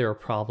thinks that there are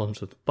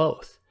problems with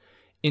both.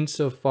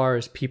 Insofar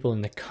as people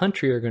in the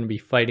country are going to be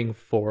fighting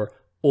for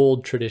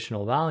old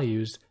traditional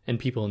values, and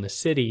people in the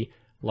city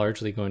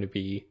largely going to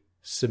be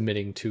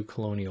submitting to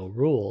colonial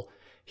rule,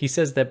 he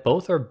says that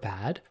both are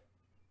bad.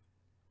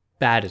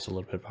 Bad is a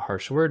little bit of a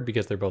harsh word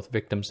because they're both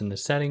victims in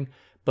this setting,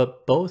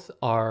 but both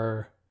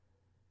are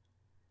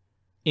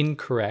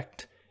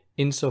incorrect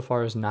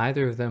insofar as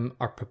neither of them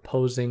are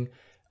proposing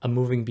a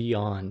moving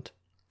beyond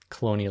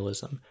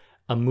colonialism,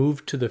 a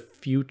move to the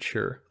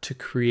future to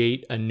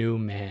create a new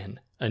man,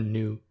 a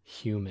new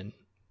human.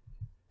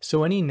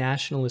 So any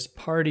nationalist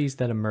parties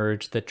that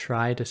emerge that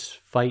try to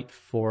fight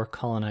for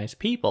colonized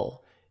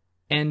people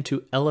and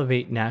to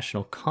elevate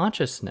national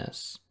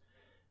consciousness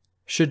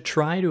should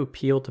try to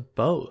appeal to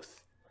both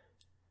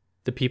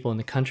the people in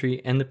the country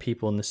and the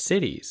people in the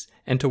cities,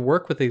 and to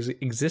work with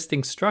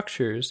existing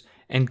structures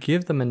and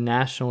give them a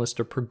nationalist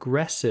or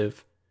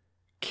progressive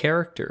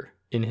character,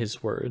 in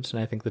his words.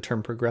 And I think the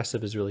term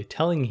progressive is really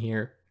telling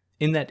here,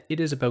 in that it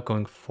is about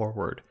going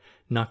forward,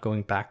 not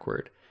going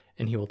backward.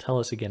 And he will tell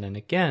us again and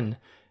again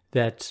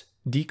that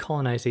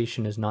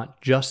decolonization is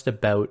not just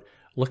about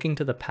looking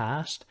to the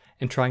past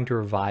and trying to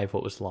revive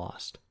what was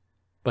lost,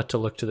 but to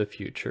look to the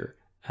future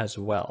as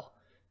well.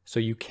 So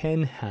you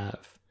can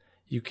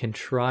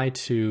try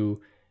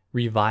to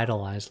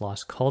revitalize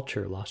lost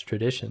culture, lost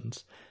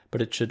traditions,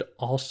 but it should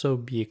also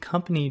be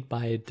accompanied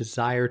by a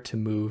desire to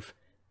move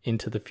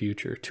into the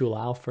future, to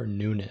allow for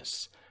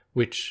newness,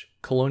 which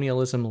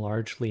colonialism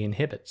largely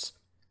inhibits.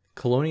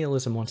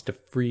 Colonialism wants to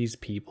freeze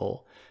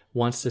people,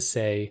 wants to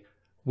say,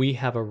 we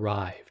have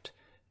arrived,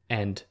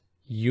 and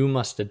you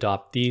must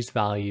adopt these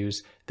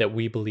values that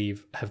we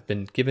believe have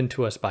been given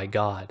to us by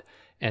God.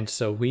 And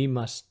so we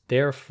must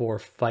therefore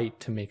fight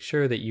to make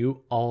sure that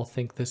you all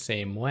think the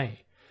same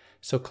way.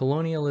 So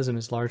colonialism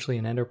is largely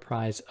an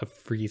enterprise of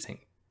freezing.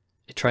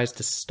 It tries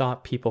to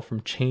stop people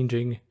from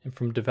changing and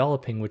from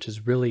developing, which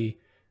is really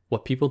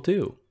what people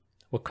do,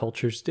 what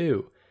cultures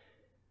do.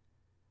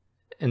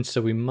 And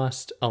so we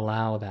must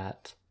allow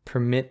that,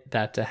 permit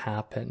that to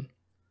happen.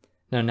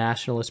 Now,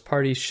 nationalist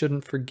parties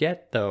shouldn't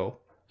forget, though,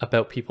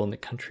 about people in the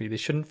country. They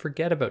shouldn't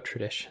forget about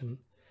tradition.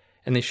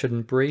 And they should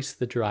embrace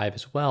the drive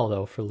as well,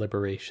 though, for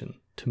liberation,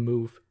 to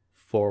move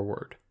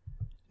forward.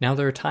 Now,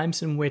 there are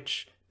times in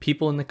which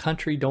People in the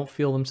country don't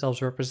feel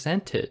themselves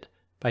represented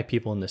by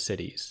people in the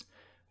cities,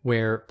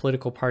 where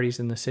political parties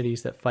in the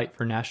cities that fight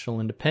for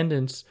national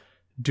independence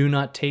do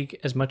not take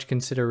as much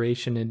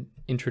consideration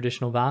in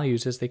traditional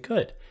values as they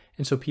could.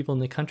 And so people in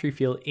the country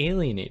feel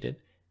alienated.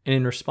 And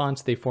in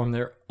response, they form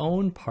their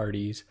own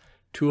parties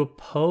to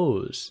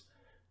oppose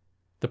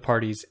the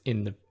parties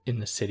in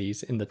the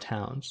cities, in the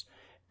towns.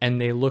 And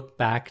they look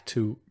back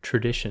to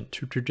tradition,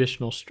 to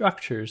traditional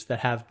structures that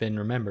have been,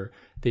 remember,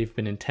 they've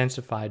been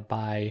intensified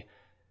by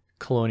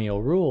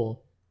colonial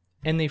rule,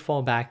 and they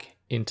fall back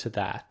into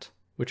that,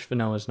 which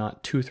Fanon is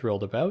not too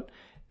thrilled about.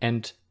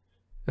 And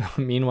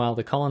meanwhile,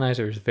 the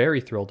colonizer is very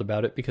thrilled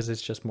about it because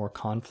it's just more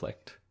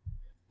conflict.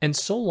 And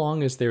so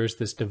long as there is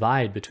this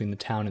divide between the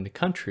town and the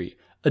country,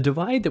 a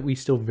divide that we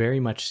still very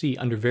much see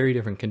under very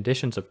different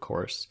conditions, of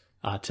course,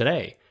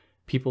 today.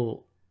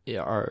 People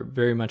are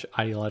very much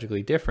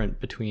ideologically different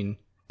between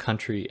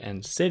country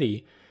and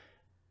city,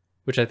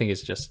 which I think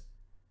is just,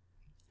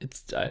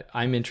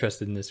 I'm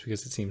interested in this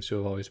because it seems to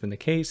have always been the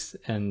case,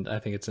 and I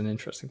think it's an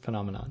interesting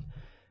phenomenon.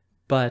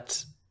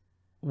 But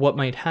what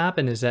might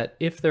happen is that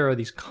if there are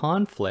these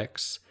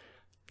conflicts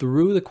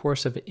through the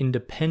course of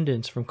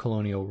independence from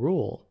colonial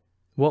rule,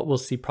 what we'll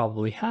see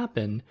probably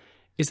happen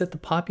is that the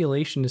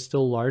population is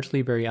still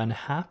largely very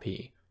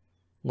unhappy,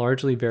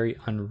 largely very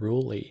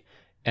unruly,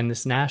 and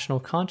this national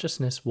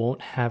consciousness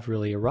won't have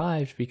really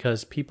arrived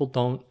because people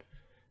don't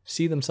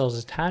see themselves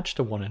attached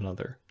to one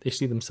another. They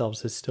see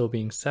themselves as still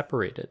being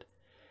separated.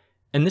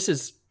 And this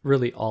is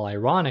really all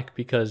ironic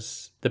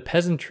because the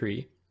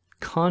peasantry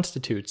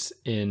constitutes,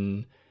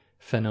 in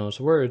Fanon's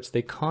words,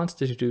 they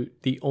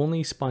constitute the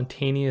only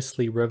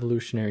spontaneously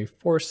revolutionary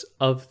force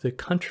of the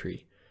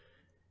country.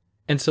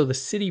 And so the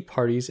city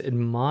parties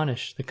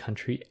admonish the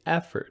country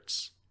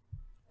efforts.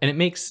 And it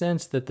makes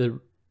sense that the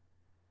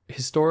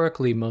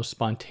historically most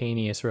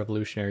spontaneous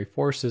revolutionary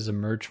forces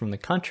emerge from the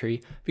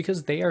country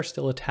because they are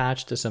still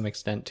attached to some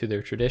extent to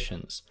their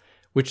traditions,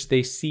 which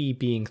they see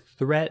being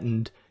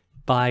threatened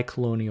by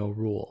colonial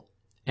rule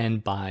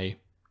and by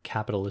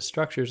capitalist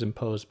structures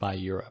imposed by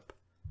Europe.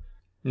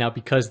 Now,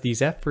 because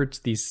these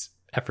efforts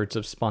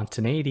of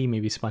spontaneity,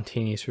 maybe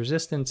spontaneous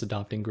resistance,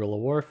 adopting guerrilla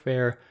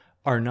warfare,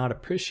 are not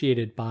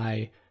appreciated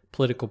by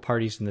political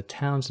parties in the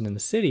towns and in the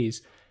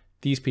cities,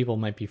 these people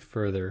might be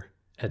further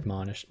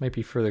admonished, might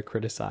be further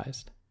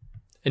criticized.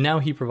 And now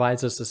he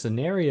provides us a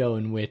scenario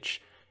in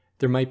which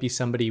there might be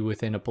somebody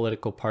within a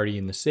political party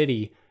in the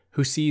city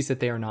who sees that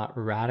they are not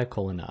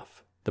radical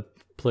enough. The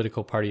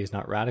political party is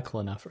not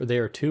radical enough, or they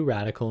are too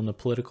radical and the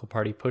political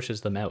party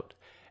pushes them out.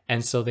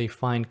 And so they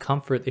find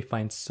comfort, they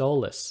find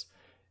solace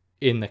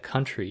in the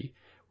country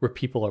where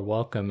people are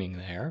welcoming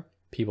there.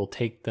 People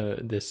take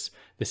this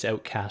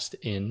outcast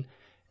in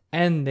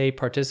and they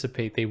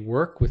participate, they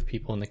work with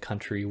people in the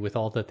country with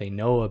all that they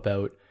know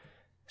about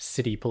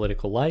city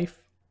political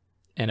life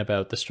and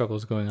about the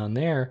struggles going on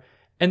there,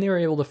 and they were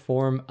able to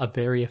form a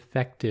very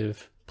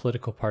effective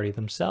political party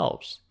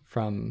themselves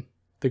from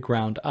the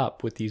ground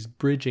up with these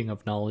bridging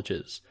of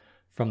knowledges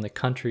from the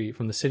country,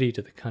 from the city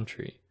to the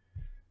country.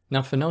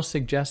 Now, Fanon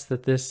suggests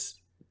that this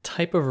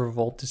type of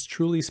revolt is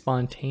truly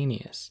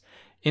spontaneous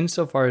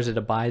insofar as it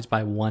abides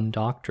by one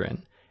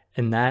doctrine,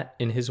 and that,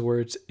 in his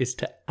words, is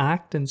to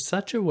act in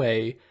such a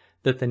way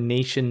that the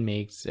nation may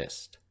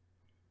exist.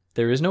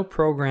 There is no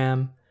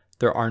program,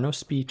 there are no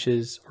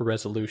speeches or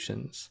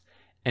resolutions,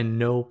 and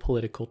no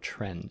political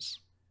trends.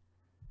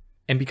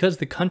 And because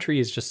the country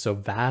is just so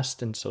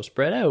vast and so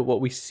spread out, what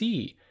we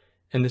see,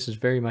 and this is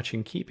very much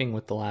in keeping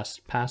with the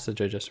last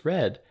passage I just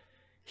read,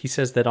 he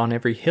says that on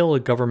every hill a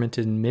government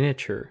in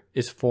miniature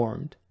is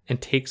formed and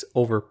takes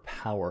over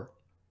power.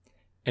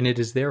 And it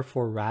is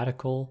therefore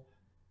radical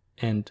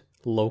and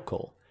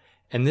local.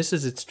 And this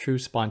is its true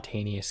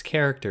spontaneous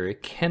character.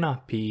 It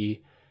cannot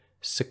be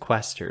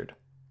sequestered.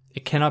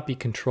 It cannot be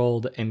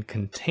controlled and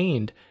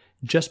contained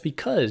just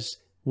because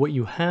what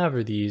you have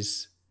are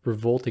these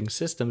revolting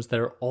systems that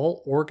are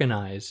all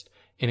organized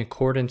in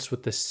accordance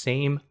with the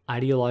same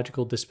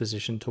ideological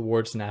disposition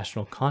towards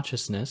national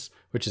consciousness,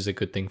 which is a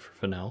good thing for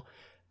Fanon.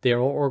 They are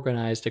all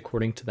organized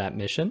according to that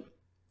mission,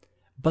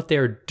 but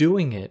they're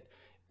doing it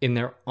in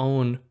their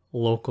own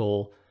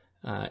local,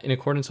 in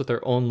accordance with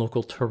their own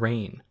local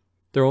terrain,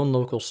 their own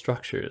local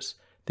structures.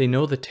 They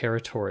know the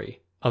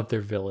territory of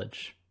their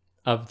village,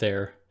 of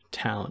their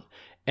town,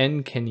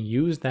 and can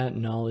use that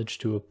knowledge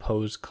to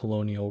oppose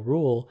colonial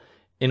rule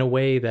in a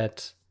way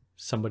that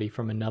somebody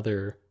from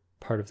another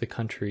part of the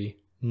country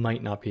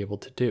might not be able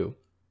to do.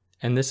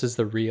 And this is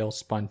the real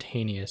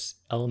spontaneous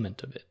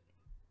element of it.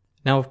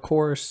 Now, of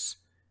course,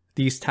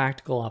 these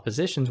tactical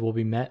oppositions will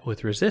be met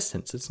with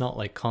resistance. It's not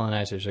like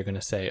colonizers are going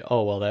to say,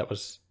 oh, well, that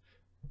was,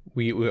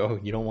 oh,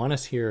 you don't want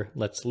us here,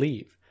 let's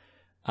leave.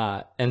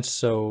 And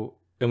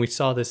we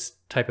saw this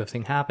type of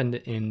thing happen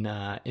in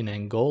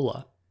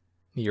Angola,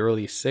 the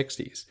early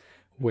 60s,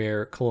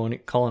 where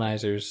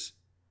colonizers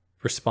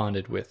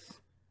responded with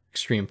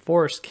extreme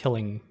force,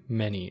 killing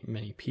many,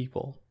 many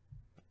people.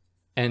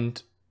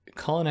 And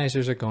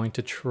colonizers are going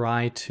to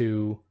try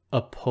to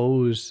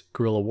oppose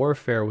guerrilla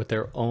warfare with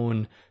their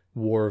own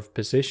war of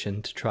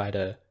position to try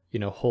to,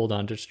 hold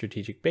on to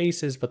strategic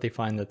bases, but they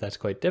find that that's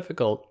quite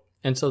difficult.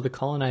 And so the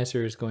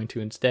colonizer is going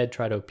to instead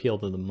try to appeal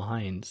to the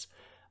minds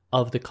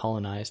of the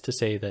colonized to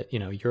say that,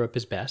 Europe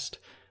is best,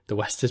 the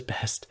West is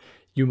best.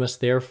 You must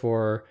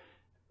therefore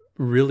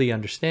really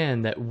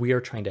understand that we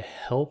are trying to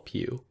help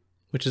you,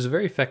 which is a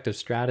very effective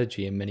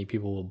strategy, and many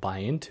people will buy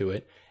into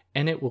it,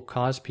 and it will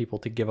cause people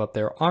to give up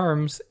their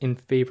arms in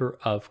favor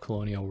of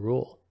colonial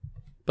rule.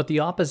 But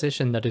the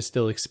opposition that is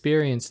still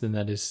experienced and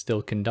that is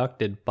still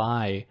conducted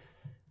by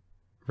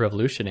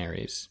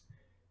revolutionaries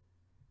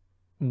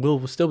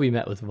will still be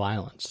met with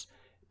violence.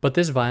 But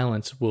this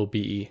violence will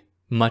be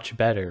much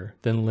better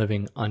than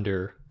living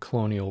under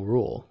colonial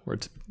rule, where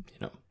it's,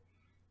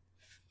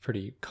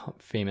 pretty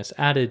famous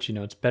adage,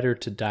 it's better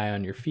to die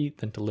on your feet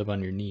than to live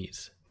on your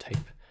knees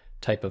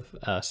type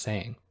of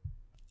saying.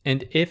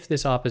 And if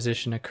this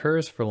opposition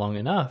occurs for long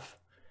enough,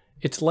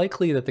 it's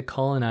likely that the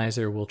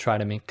colonizer will try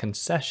to make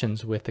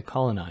concessions with the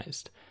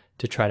colonized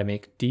to try to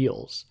make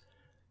deals.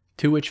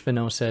 To which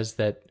Fanon says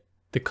that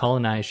the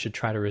colonized should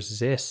try to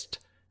resist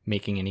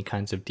making any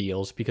kinds of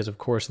deals because, of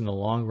course, in the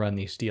long run,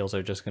 these deals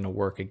are just going to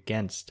work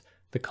against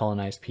the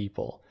colonized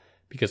people,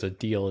 because a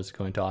deal is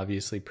going to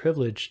obviously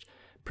privilege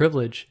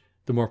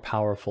the more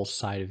powerful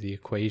side of the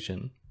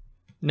equation.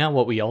 Now,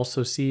 what we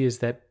also see is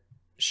that,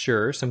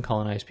 sure, some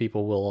colonized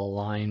people will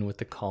align with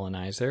the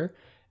colonizer,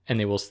 and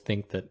they will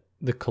think that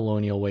the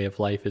colonial way of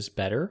life is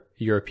better.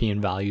 European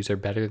values are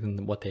better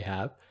than what they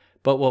have.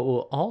 But what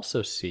we'll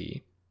also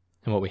see,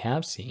 and what we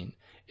have seen,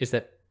 is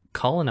that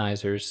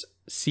colonizers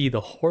see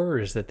the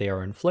horrors that they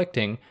are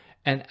inflicting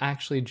and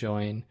actually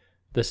join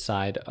the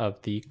side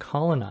of the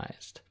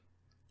colonized.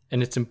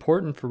 And it's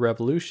important for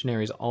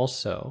revolutionaries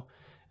also,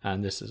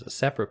 and this is a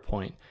separate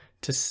point,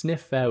 to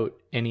sniff out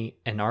any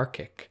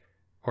anarchic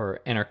or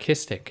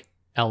anarchistic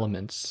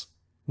elements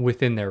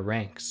within their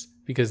ranks,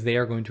 because they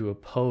are going to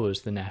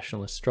oppose the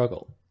nationalist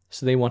struggle.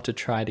 So they want to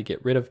try to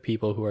get rid of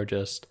people who are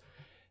just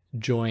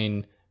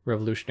join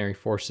revolutionary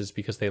forces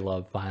because they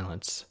love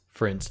violence,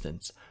 for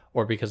instance,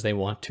 or because they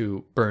want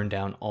to burn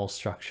down all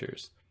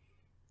structures.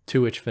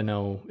 To which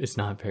Fanon is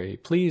not very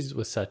pleased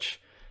with such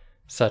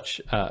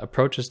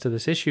approaches to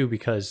this issue,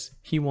 because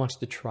he wants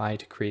to try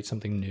to create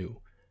something new,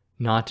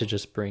 not to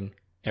just bring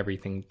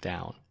everything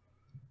down.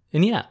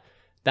 And yeah,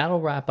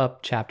 that'll wrap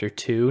up chapter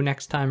 2.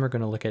 Next time we're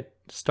going to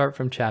start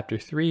from chapter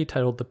 3,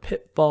 titled The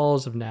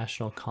Pitfalls of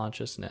National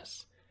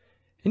Consciousness.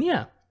 And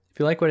yeah, if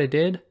you like what I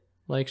did,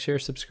 like, share,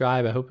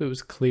 subscribe. I hope it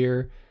was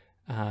clear.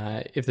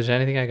 If there's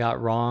anything I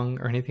got wrong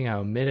or anything I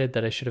omitted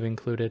that I should have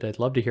included, I'd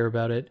love to hear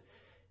about it.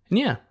 And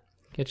yeah,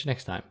 catch you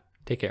next time.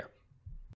 Take care.